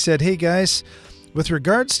Jared. He said, hey guys, with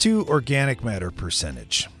regards to organic matter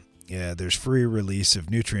percentage, there's free release of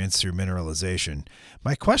nutrients through mineralization.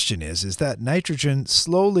 My question is that nitrogen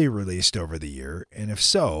slowly released over the year? And if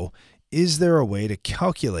so, is there a way to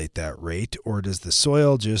calculate that rate, or does the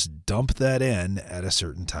soil just dump that in at a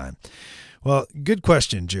certain time? Well, good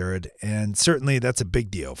question, Jared. And certainly that's a big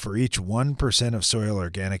deal. For each 1% of soil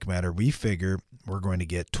organic matter, we figure we're going to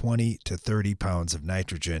get 20 to 30 pounds of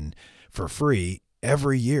nitrogen for free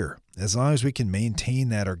every year. As long as we can maintain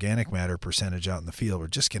that organic matter percentage out in the field, we're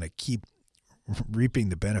just going to keep reaping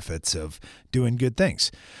the benefits of doing good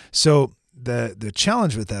things. So the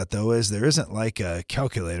challenge with that, though, is there isn't like a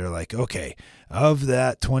calculator like, okay, of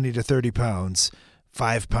that 20 to 30 pounds,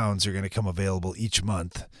 5 pounds are going to come available each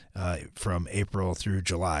month from April through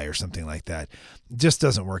July or something like that. It just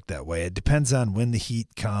doesn't work that way. It depends on when the heat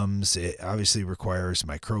comes. It obviously requires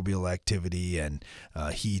microbial activity and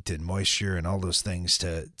heat and moisture and all those things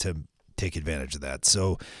to take advantage of that.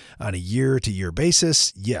 So on a year-to-year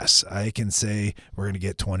basis, yes, I can say we're going to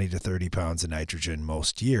get 20 to 30 pounds of nitrogen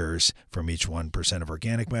most years from each 1% of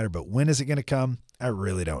organic matter. But when is it going to come? I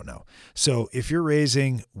really don't know. So if you're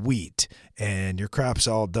raising wheat and your crop's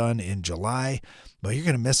all done in July, well, you're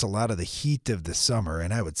going to miss a lot of the heat of the summer.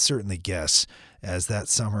 And I would certainly guess as that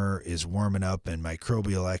summer is warming up and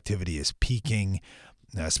microbial activity is peaking,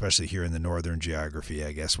 especially here in the northern geography,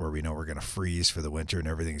 I guess, where we know we're going to freeze for the winter and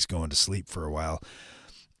everything's going to sleep for a while.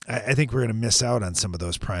 I think we're going to miss out on some of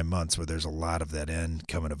those prime months where there's a lot of that N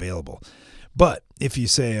coming available. But if you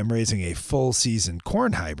say I'm raising a full season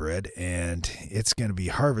corn hybrid and it's going to be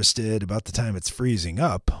harvested about the time it's freezing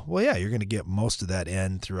up, well, yeah, you're going to get most of that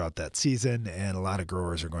N throughout that season, and a lot of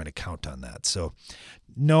growers are going to count on that. So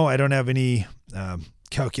no, I don't have any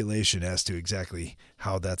calculation as to exactly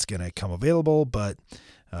how that's going to come available, but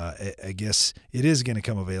I guess it is going to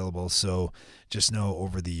come available. So just know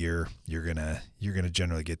over the year you're gonna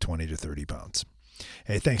generally get 20 to 30 pounds.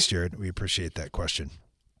 Hey, thanks, Jared. We appreciate that question.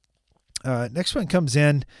 Next one comes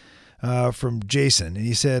in from Jason, and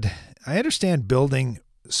he said, I understand building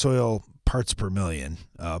soil parts per million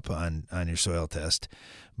up on your soil test,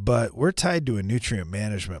 but we're tied to a nutrient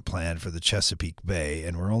management plan for the Chesapeake Bay,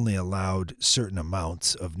 and we're only allowed certain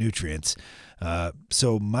amounts of nutrients.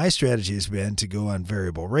 So my strategy has been to go on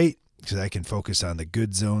variable rate because I can focus on the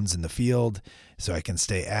good zones in the field, so I can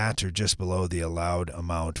stay at or just below the allowed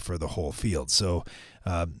amount for the whole field. So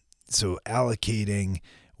allocating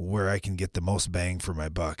where I can get the most bang for my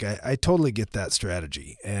buck. I totally get that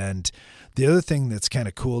strategy. And the other thing that's kind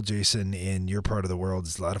of cool, Jason, in your part of the world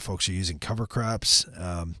is a lot of folks are using cover crops.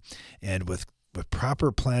 And with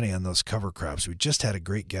proper planning on those cover crops, we just had a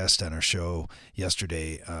great guest on our show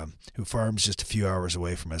yesterday who farms just a few hours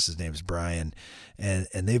away from us. His name is Brian. And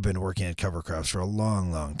they've been working on cover crops for a long,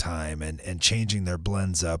 long time and changing their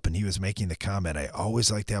blends up. And he was making the comment, I always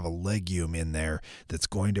like to have a legume in there that's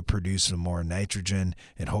going to produce some more nitrogen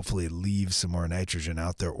and hopefully leave some more nitrogen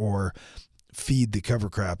out there, or feed the cover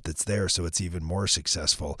crop that's there so it's even more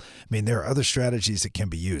successful. I mean, there are other strategies that can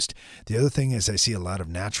be used. The other thing is I see a lot of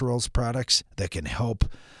naturals products that can help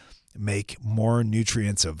make more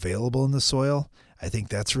nutrients available in the soil. I think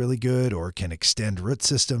that's really good, or can extend root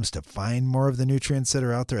systems to find more of the nutrients that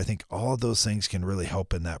are out there. I think all of those things can really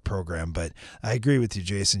help in that program. But I agree with you,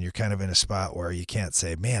 Jason. You're kind of in a spot where you can't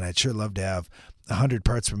say, man, I'd sure love to have 100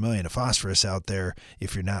 parts per million of phosphorus out there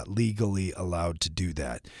if you're not legally allowed to do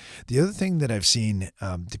that. The other thing that I've seen,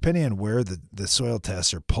 depending on where the soil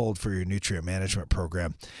tests are pulled for your nutrient management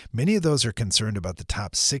program, many of those are concerned about the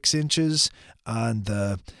top 6 inches on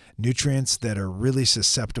the nutrients that are really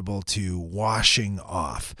susceptible to washing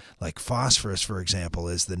off. Like phosphorus, for example,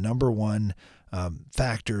 is the number one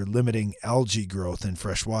factor limiting algae growth in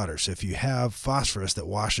fresh water. So if you have phosphorus that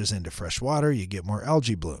washes into fresh water, you get more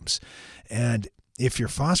algae blooms. And if your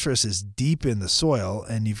phosphorus is deep in the soil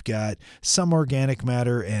and you've got some organic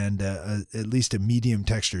matter and at least a medium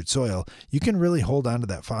textured soil, you can really hold on to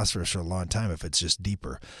that phosphorus for a long time if it's just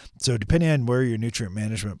deeper. So depending on where your nutrient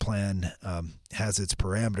management plan has its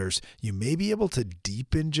parameters, you may be able to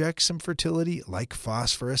deep inject some fertility like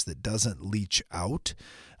phosphorus that doesn't leach out.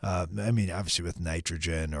 I mean, obviously with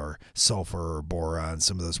nitrogen or sulfur or boron,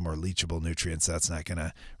 some of those more leachable nutrients, that's not going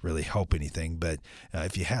to really help anything. But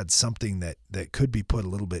if you had something that could be put a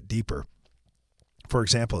little bit deeper, for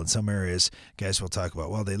example, in some areas, guys will talk about,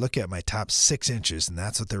 well, they look at my top 6 inches and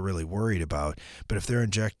that's what they're really worried about. But if they're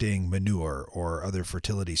injecting manure or other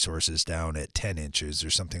fertility sources down at 10 inches or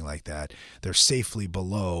something like that, they're safely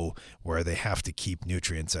below where they have to keep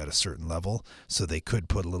nutrients at a certain level. So they could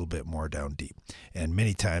put a little bit more down deep. And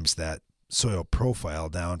many times that soil profile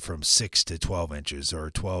down from 6 to 12 inches or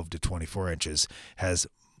 12 to 24 inches has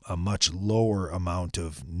a much lower amount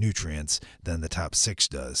of nutrients than the top 6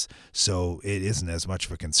 does. So it isn't as much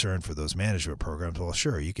of a concern for those management programs. Well,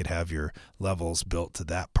 sure, you could have your levels built to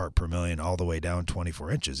that part per million all the way down 24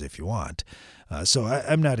 inches if you want. So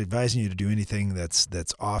I'm not advising you to do anything that's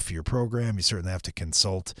off your program. You certainly have to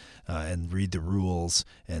consult and read the rules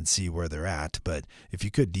and see where they're at. But if you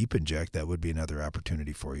could deep inject, that would be another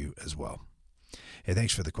opportunity for you as well. Hey,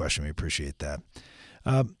 thanks for the question. We appreciate that.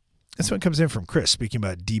 This one comes in from Chris, speaking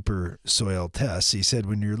about deeper soil tests. He said,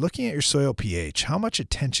 when you're looking at your soil pH, how much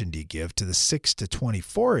attention do you give to the 6 to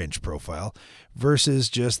 24 inch profile versus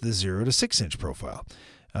just the 0 to 6 inch profile?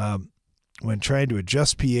 When trying to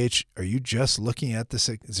adjust pH, are you just looking at the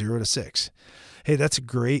 0 to 6? Hey, that's a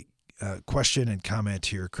great question and comment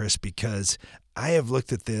here, Chris, because I have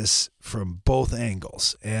looked at this from both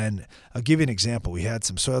angles. And I'll give you an example. We had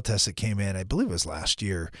some soil tests that came in, I believe it was last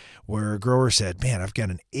year, where a grower said, man, I've got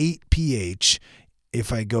an 8 pH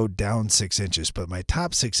if I go down 6 inches, but my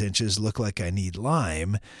top 6 inches look like I need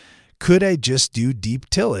lime. Could I just do deep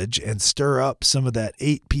tillage and stir up some of that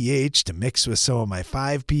 8 pH to mix with some of my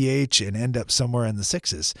 5 pH and end up somewhere in the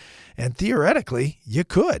 6s? And theoretically, you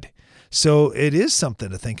could. So it is something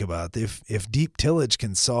to think about if deep tillage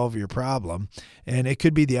can solve your problem. And it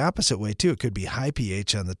could be the opposite way too. It could be high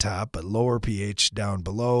pH on the top, but lower pH down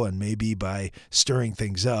below. And maybe by stirring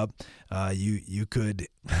things up, you could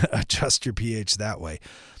adjust your pH that way.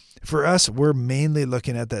 For us, we're mainly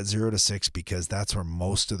looking at that 0 to 6 because that's where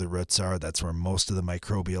most of the roots are. That's where most of the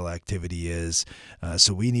microbial activity is.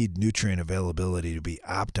 So we need nutrient availability to be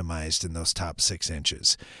optimized in those top 6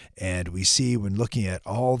 inches. And we see when looking at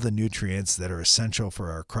all the nutrients that are essential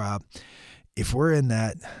for our crop, if we're in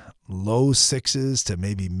that low 6s to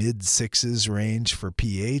maybe mid 6s range for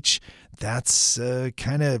pH, that's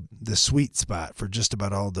kind of the sweet spot for just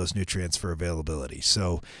about all those nutrients for availability.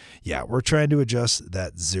 So yeah, we're trying to adjust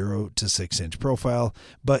that 0 to 6 inch profile,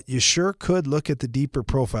 but you sure could look at the deeper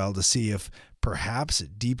profile to see if perhaps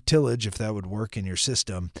deep tillage, if that would work in your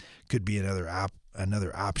system, could be another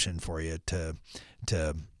option for you to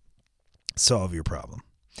solve your problem.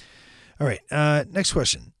 All right, next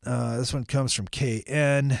question. This one comes from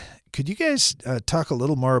KN. Could you guys talk a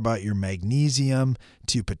little more about your magnesium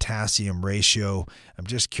to potassium ratio? I'm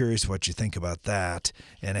just curious what you think about that.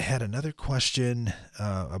 And I had another question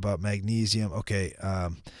about magnesium. Okay,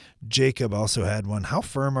 Jacob also had one. How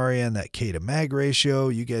firm are you on that K to mag ratio?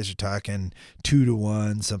 You guys are talking 2 to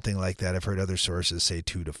 1, something like that. I've heard other sources say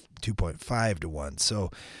 2 to 2.5 to 1.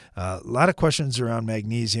 So a lot of questions around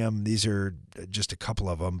magnesium. These are just a couple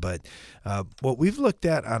of them. But what we've looked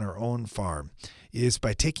at on our own farm is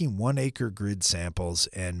by taking 1 acre grid samples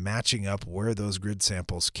and matching up where those grid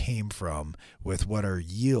samples came from with what our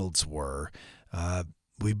yields were.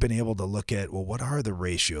 We've been able to look at, well, what are the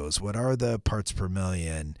ratios? What are the parts per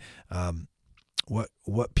million?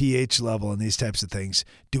 what pH level and these types of things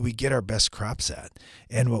do we get our best crops at?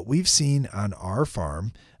 And what we've seen on our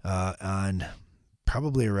farm, on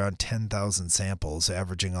probably around 10,000 samples,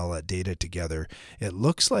 averaging all that data together, it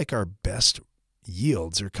looks like our best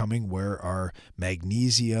yields are coming where our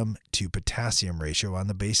magnesium to potassium ratio on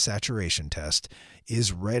the base saturation test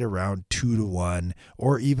is right around 2-to-1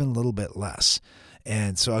 or even a little bit less.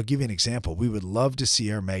 And so I'll give you an example. We would love to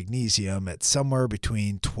see our magnesium at somewhere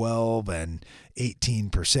between 12 and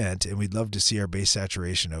 18%, and we'd love to see our base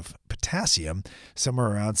saturation of potassium somewhere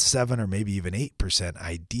around 7 or maybe even 8%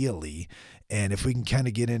 ideally. And if we can kind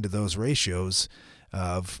of get into those ratios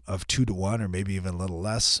of 2-to-1 or maybe even a little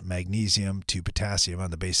less magnesium to potassium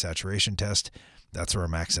on the base saturation test, that's where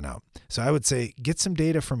we're maxing out. So I would say get some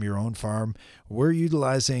data from your own farm. We're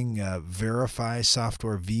utilizing Verify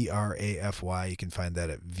software, VRAFY. You can find that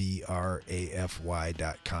at vrafy.com.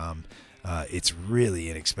 It's really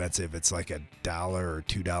inexpensive. It's like $1 or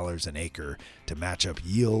 $2 an acre to match up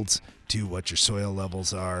yields to what your soil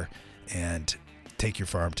levels are and take your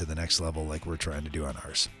farm to the next level like we're trying to do on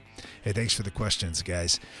ours. Hey, thanks for the questions,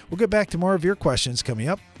 guys. We'll get back to more of your questions coming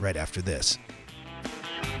up right after this.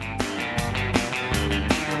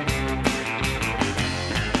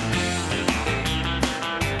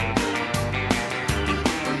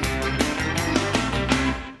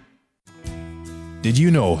 Did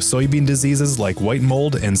you know soybean diseases like white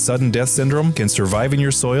mold and sudden death syndrome can survive in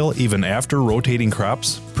your soil even after rotating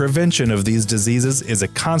crops? Prevention of these diseases is a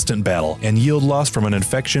constant battle, and yield loss from an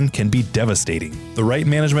infection can be devastating. The right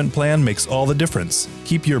management plan makes all the difference.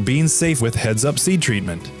 Keep your beans safe with Heads Up seed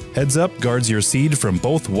treatment. Heads Up guards your seed from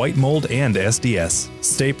both white mold and SDS.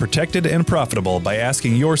 Stay protected and profitable by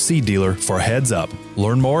asking your seed dealer for Heads Up.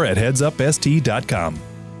 Learn more at headsupst.com.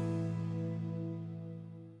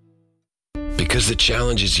 Because the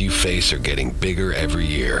challenges you face are getting bigger every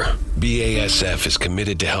year, BASF is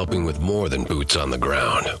committed to helping with more than boots on the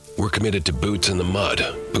ground. We're committed to boots in the mud,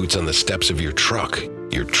 boots on the steps of your truck,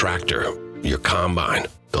 your tractor, your combine,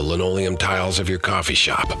 the linoleum tiles of your coffee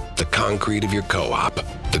shop, the concrete of your co-op,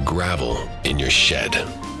 the gravel in your shed.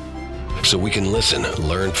 So we can listen,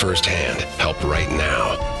 learn firsthand, help right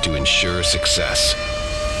now to ensure success.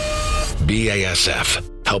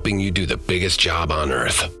 BASF, helping you do the biggest job on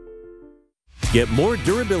earth. Get more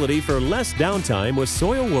durability for less downtime with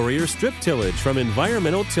Soil Warrior Strip Tillage from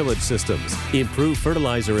Environmental Tillage Systems. Improve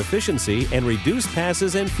fertilizer efficiency and reduce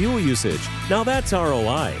passes and fuel usage. Now that's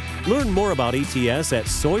ROI. Learn more about ETS at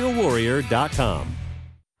soilwarrior.com.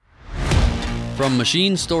 From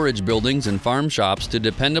machine storage buildings and farm shops to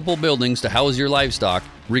dependable buildings to house your livestock,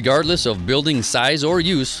 regardless of building size or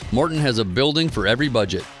use, Morton has a building for every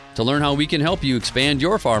budget. To learn how we can help you expand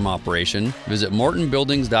your farm operation, visit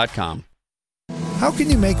mortonbuildings.com. How can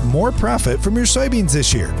you make more profit from your soybeans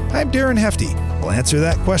this year? I'm Darren Hefty. We'll answer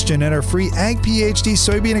that question at our free Ag PhD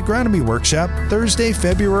Soybean Agronomy Workshop Thursday,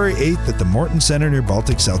 February 8th at the Morton Center near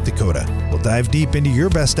Baltic, South Dakota. We'll dive deep into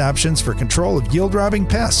your best options for control of yield-robbing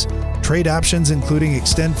pests, trade options including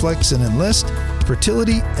XtendFlex and Enlist,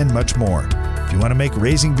 fertility, and much more. If you want to make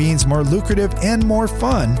raising beans more lucrative and more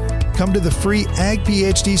fun, come to the free Ag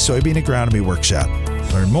PhD Soybean Agronomy Workshop.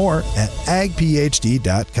 Learn more at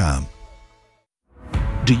agphd.com.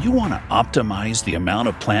 Do you want to optimize the amount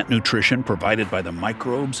of plant nutrition provided by the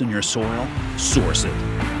microbes in your soil? Source It.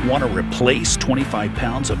 Want to replace 25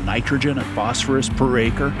 pounds of nitrogen and phosphorus per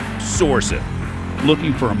acre? Source It.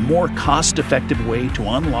 Looking for a more cost-effective way to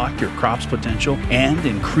unlock your crop's potential and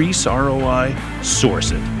increase ROI?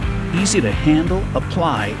 Source It. Easy to handle,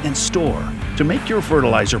 apply, and store. To make your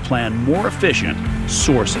fertilizer plan more efficient,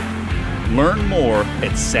 Source It. Learn more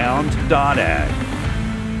at sound.ag.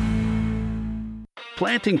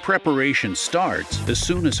 Planting preparation starts as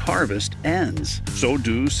soon as harvest ends. So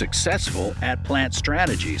do successful at-plant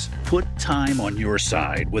strategies. Put time on your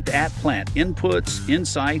side with at-plant inputs,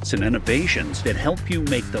 insights, and innovations that help you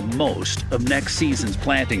make the most of next season's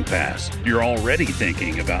planting pass. You're already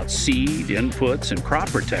thinking about seed, inputs, and crop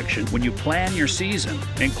protection when you plan your season.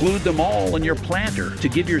 Include them all in your planter to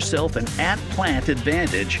give yourself an at-plant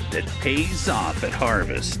advantage that pays off at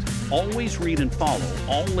harvest. Always read and follow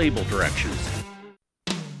all label directions.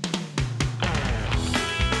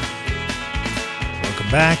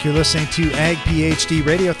 Back. You're listening to Ag PhD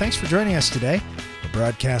Radio. Thanks for joining us today. We're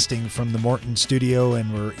broadcasting from the Morton studio,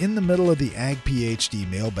 and we're in the middle of the Ag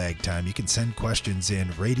PhD mailbag time. You can send questions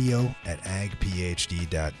in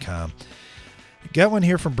radio@agphd.com. Got one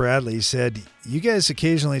here from Bradley. He said, you guys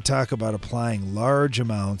occasionally talk about applying large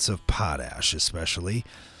amounts of potash, especially.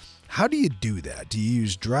 How do you do that? Do you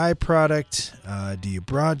use dry product? Do you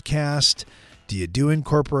broadcast? Do you do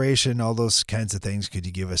incorporation? All those kinds of things. Could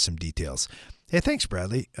you give us some details? Hey, thanks,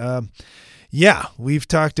 Bradley. Yeah, we've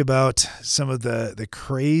talked about some of the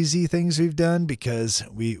crazy things we've done because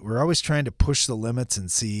we're always trying to push the limits and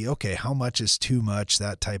see, okay, how much is too much,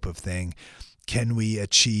 that type of thing. Can we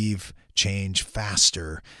achieve change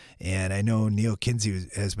faster? And I know Neil Kinsey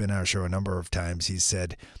has been on our show a number of times. He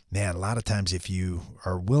said, man, a lot of times if you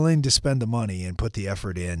are willing to spend the money and put the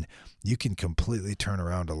effort in, you can completely turn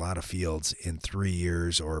around a lot of fields in 3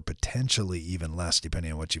 years or potentially even less,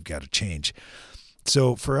 depending on what you've got to change.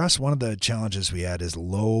 So for us, one of the challenges we had is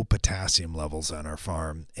low potassium levels on our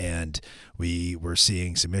farm, and we were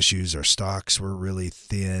seeing some issues. Our stalks were really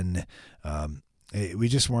thin. We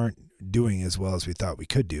just weren't doing as well as we thought we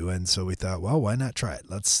could do, and so we thought, well, why not try it?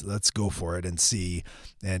 Let's go for it and see,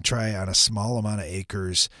 and try on a small amount of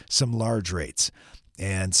acres some large rates.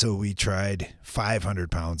 And so we tried 500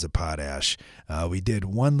 pounds of potash. We did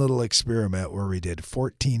one little experiment where we did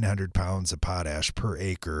 1,400 pounds of potash per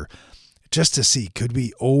acre just to see, could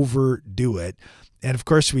we overdo it? And of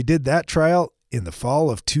course, we did that trial in the fall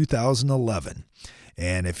of 2011.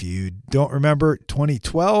 And if you don't remember,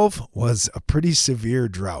 2012 was a pretty severe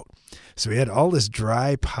drought. So we had all this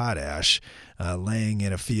dry potash laying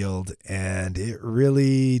in a field, and it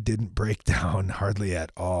really didn't break down hardly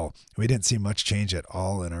at all. We didn't see much change at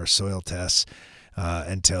all in our soil tests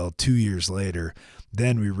until 2 years later.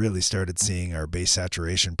 Then we really started seeing our base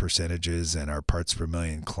saturation percentages and our parts per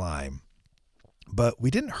million climb. But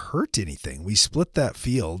we didn't hurt anything. We split that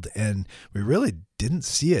field, and we really didn't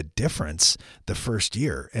see a difference the first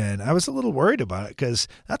year. And I was a little worried about it because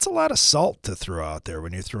that's a lot of salt to throw out there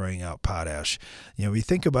when you're throwing out potash. You know, we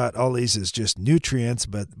think about all these as just nutrients,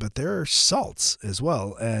 but there are salts as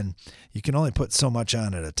well, and you can only put so much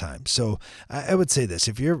on at a time. So I would say this,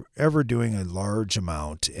 if you're ever doing a large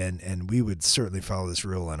amount, and we would certainly follow this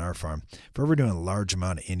rule on our farm, if we're ever doing a large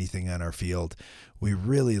amount of anything on our field, we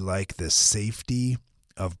really like the safety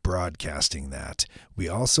of broadcasting that. We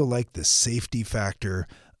also like the safety factor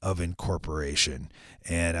of incorporation.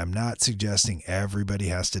 And I'm not suggesting everybody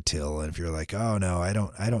has to till. And if you're like, oh no, I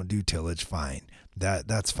don't do tillage, fine.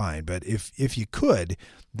 That's fine. But if you could,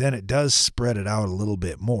 then it does spread it out a little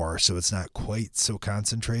bit more so it's not quite so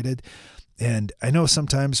concentrated. And I know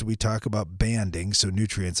sometimes we talk about banding, so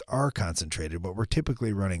nutrients are concentrated, but we're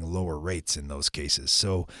typically running lower rates in those cases.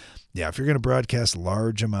 So yeah, if you're going to broadcast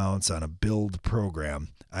large amounts on a build program,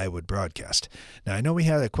 I would broadcast. Now, I know we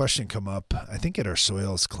had a question come up, I think at our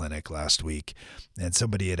soils clinic last week, and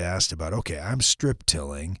somebody had asked about, okay, I'm strip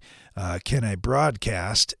tilling. Can I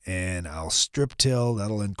broadcast? And I'll strip till,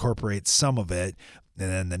 that'll incorporate some of it. And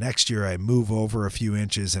then the next year I move over a few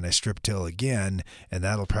inches and I strip till again, and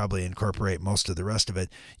that'll probably incorporate most of the rest of it.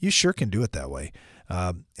 You sure can do it that way.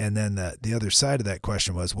 And then the other side of that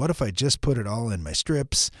question was, what if I just put it all in my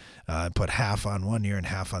strips, put half on one year and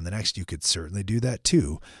half on the next? You could certainly do that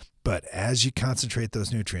too. But as you concentrate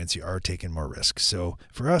those nutrients, you are taking more risk. So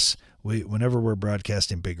for us, whenever we're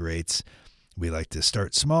broadcasting big rates, we like to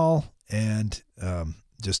start small and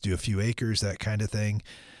just do a few acres, that kind of thing.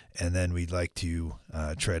 And then we'd like to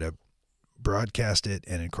try to broadcast it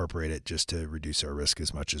and incorporate it just to reduce our risk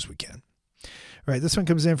as much as we can. All right, this one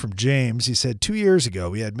comes in from James. He said, 2 years ago,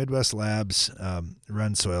 we had Midwest Labs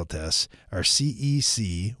run soil tests. Our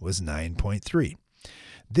CEC was 9.3.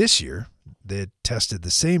 This year, they tested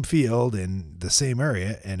the same field in the same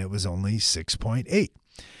area, and it was only 6.8.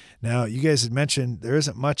 Now, you guys had mentioned there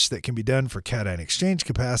isn't much that can be done for cation exchange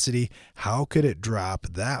capacity. How could it drop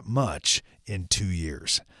that much in 2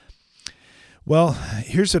 years? Well,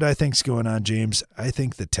 here's what I think's going on, James. I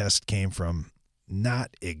think the test came from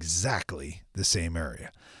not exactly the same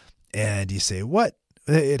area. And you say, what?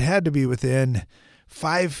 It had to be within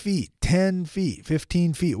 5 feet, 10 feet,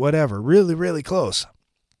 15 feet, whatever. Really, really close.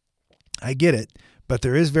 I get it, but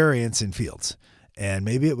there is variance in fields. And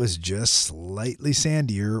maybe it was just slightly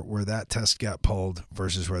sandier where that test got pulled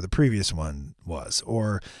versus where the previous one was.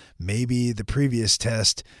 Or maybe the previous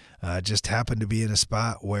test just happened to be in a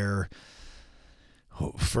spot where,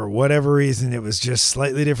 for whatever reason, it was just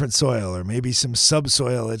slightly different soil, or maybe some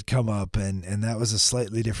subsoil had come up and that was a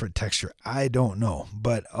slightly different texture. I don't know.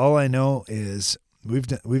 But all I know is we've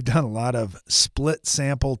done a lot of split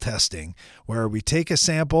sample testing where we take a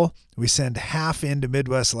sample, we send half into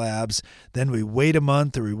Midwest Labs, then we wait a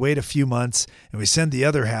month or we wait a few months and we send the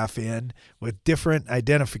other half in with different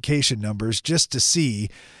identification numbers just to see,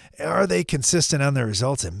 are they consistent on their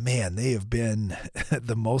results? And man, they have been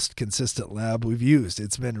the most consistent lab we've used.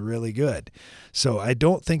 It's been really good. So I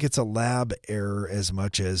don't think it's a lab error as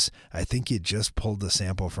much as I think you just pulled the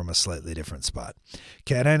sample from a slightly different spot.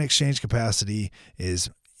 Cation exchange capacity is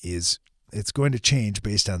it's going to change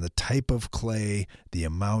based on the type of clay, the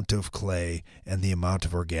amount of clay, and the amount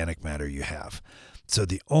of organic matter you have. So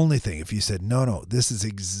the only thing, if you said, no, this is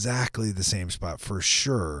exactly the same spot for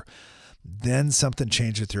sure, then something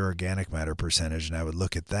changed with your organic matter percentage, and I would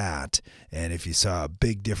look at that. And if you saw a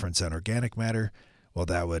big difference on organic matter, well,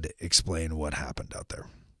 that would explain what happened out there.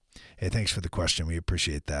 Hey, thanks for the question. We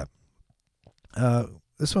appreciate that.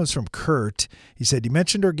 This one's from Kurt. He said, you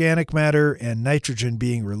mentioned organic matter and nitrogen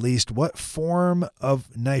being released. What form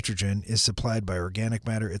of nitrogen is supplied by organic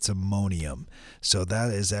matter? It's ammonium. So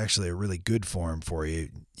that is actually a really good form for you.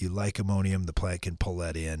 You like ammonium, the plant can pull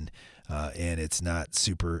that in, and it's not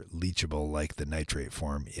super leachable like the nitrate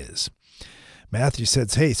form is. Matthew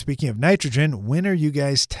says, hey, speaking of nitrogen, when are you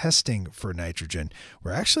guys testing for nitrogen?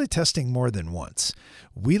 We're actually testing more than once.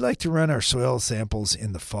 We like to run our soil samples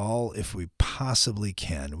in the fall if we possibly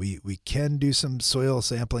can. We can do some soil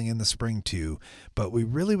sampling in the spring too, but we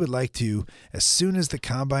really would like to, as soon as the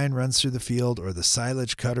combine runs through the field or the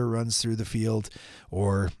silage cutter runs through the field,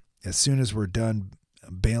 or as soon as we're done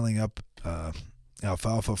baling up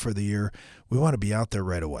alfalfa for the year, we want to be out there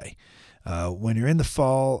right away. When you're in the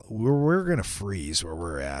fall, we're going to freeze where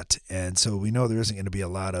we're at, and so we know there isn't going to be a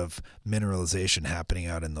lot of mineralization happening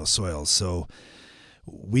out in those soils. So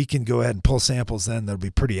we can go ahead and pull samples then that'll be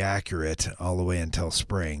pretty accurate all the way until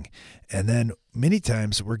spring. And then many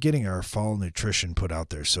times we're getting our fall nutrition put out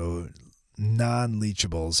there, so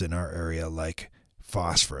non-leachables in our area like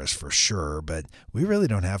phosphorus for sure, but we really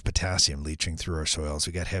don't have potassium leaching through our soils.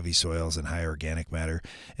 We got heavy soils and high organic matter,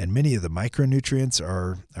 and many of the micronutrients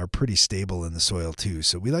are pretty stable in the soil too.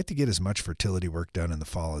 So we like to get as much fertility work done in the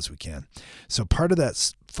fall as we can. So part of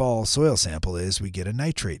that fall soil sample is we get a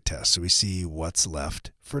nitrate test, so we see what's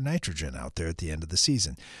left for nitrogen out there at the end of the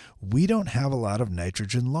season. We don't have a lot of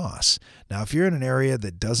nitrogen loss. Now, if you're in an area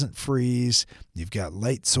that doesn't freeze, you've got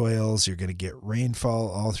light soils, you're going to get rainfall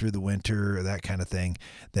all through the winter, that kind of thing,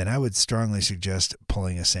 then I would strongly suggest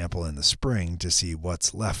pulling a sample in the spring to see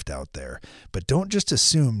what's left out there. But don't just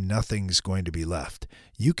assume nothing's going to be left.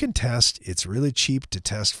 You can test. It's really cheap to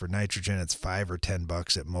test for nitrogen. It's $5 or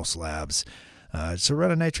 $10 at most labs. So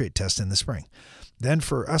run a nitrate test in the spring. Then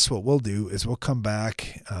for us, what we'll do is we'll come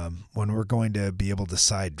back when we're going to be able to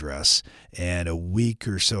side dress, and a week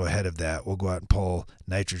or so ahead of that, we'll go out and pull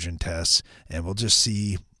nitrogen tests, and we'll just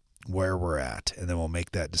see where we're at, and then we'll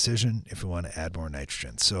make that decision if we want to add more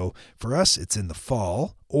nitrogen. So for us, it's in the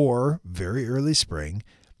fall or very early spring,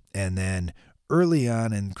 and then early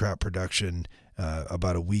on in crop production,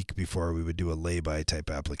 about a week before we would do a lay-by type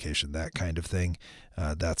application, that kind of thing.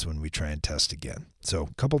 That's when we try and test again. So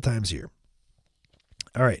a couple times a year.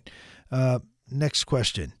 All right. Next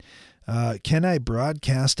question. Can I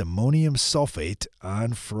broadcast ammonium sulfate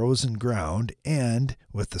on frozen ground? And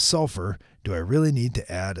with the sulfur, do I really need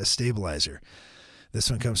to add a stabilizer? This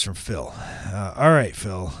one comes from Phil. All right,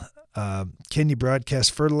 Phil. Can you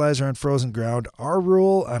broadcast fertilizer on frozen ground? Our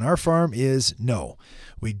rule on our farm is no.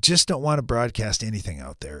 We just don't want to broadcast anything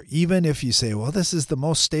out there. Even if you say, well, this is the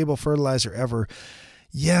most stable fertilizer ever.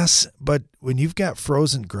 Yes, but when you've got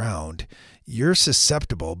frozen ground, you're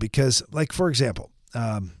susceptible because, like, for example,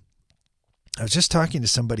 I was just talking to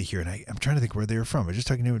somebody here, and I'm trying to think where they were from. I was just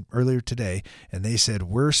talking to them earlier today, and they said,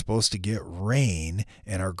 we're supposed to get rain,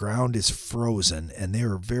 and our ground is frozen, and they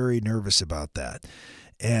were very nervous about that.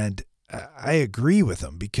 And I agree with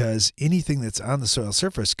them because anything that's on the soil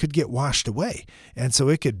surface could get washed away. And so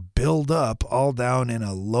it could build up all down in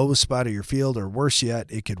a low spot of your field, or worse yet,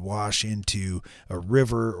 it could wash into a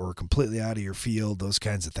river or completely out of your field, those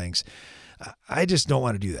kinds of things. I just don't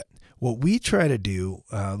want to do that. What we try to do,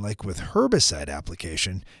 like with herbicide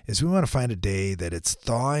application, is we want to find a day that it's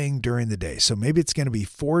thawing during the day. So maybe it's going to be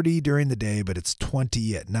 40 during the day, but it's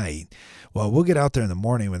 20 at night. Well, we'll get out there in the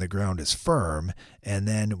morning when the ground is firm, and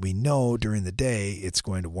then we know during the day it's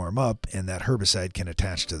going to warm up, and that herbicide can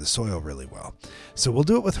attach to the soil really well. So we'll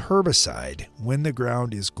do it with herbicide when the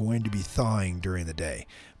ground is going to be thawing during the day.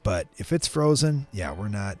 But if it's frozen, yeah, we're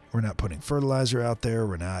not putting fertilizer out there.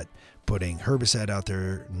 We're not putting herbicide out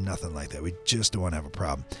there, nothing like that. We just don't want to have a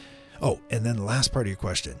problem. Oh, and then the last part of your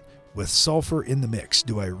question, with sulfur in the mix,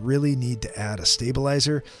 do I really need to add a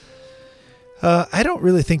stabilizer? I don't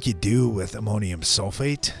really think you do with ammonium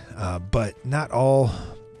sulfate, but not all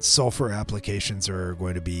sulfur applications are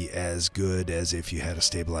going to be as good as if you had a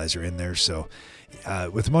stabilizer in there. So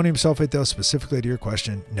with ammonium sulfate, though, specifically to your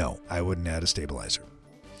question, no, I wouldn't add a stabilizer.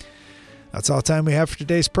 That's all the time we have for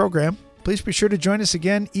today's program. Please be sure to join us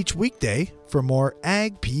again each weekday for more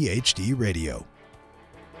Ag PhD Radio.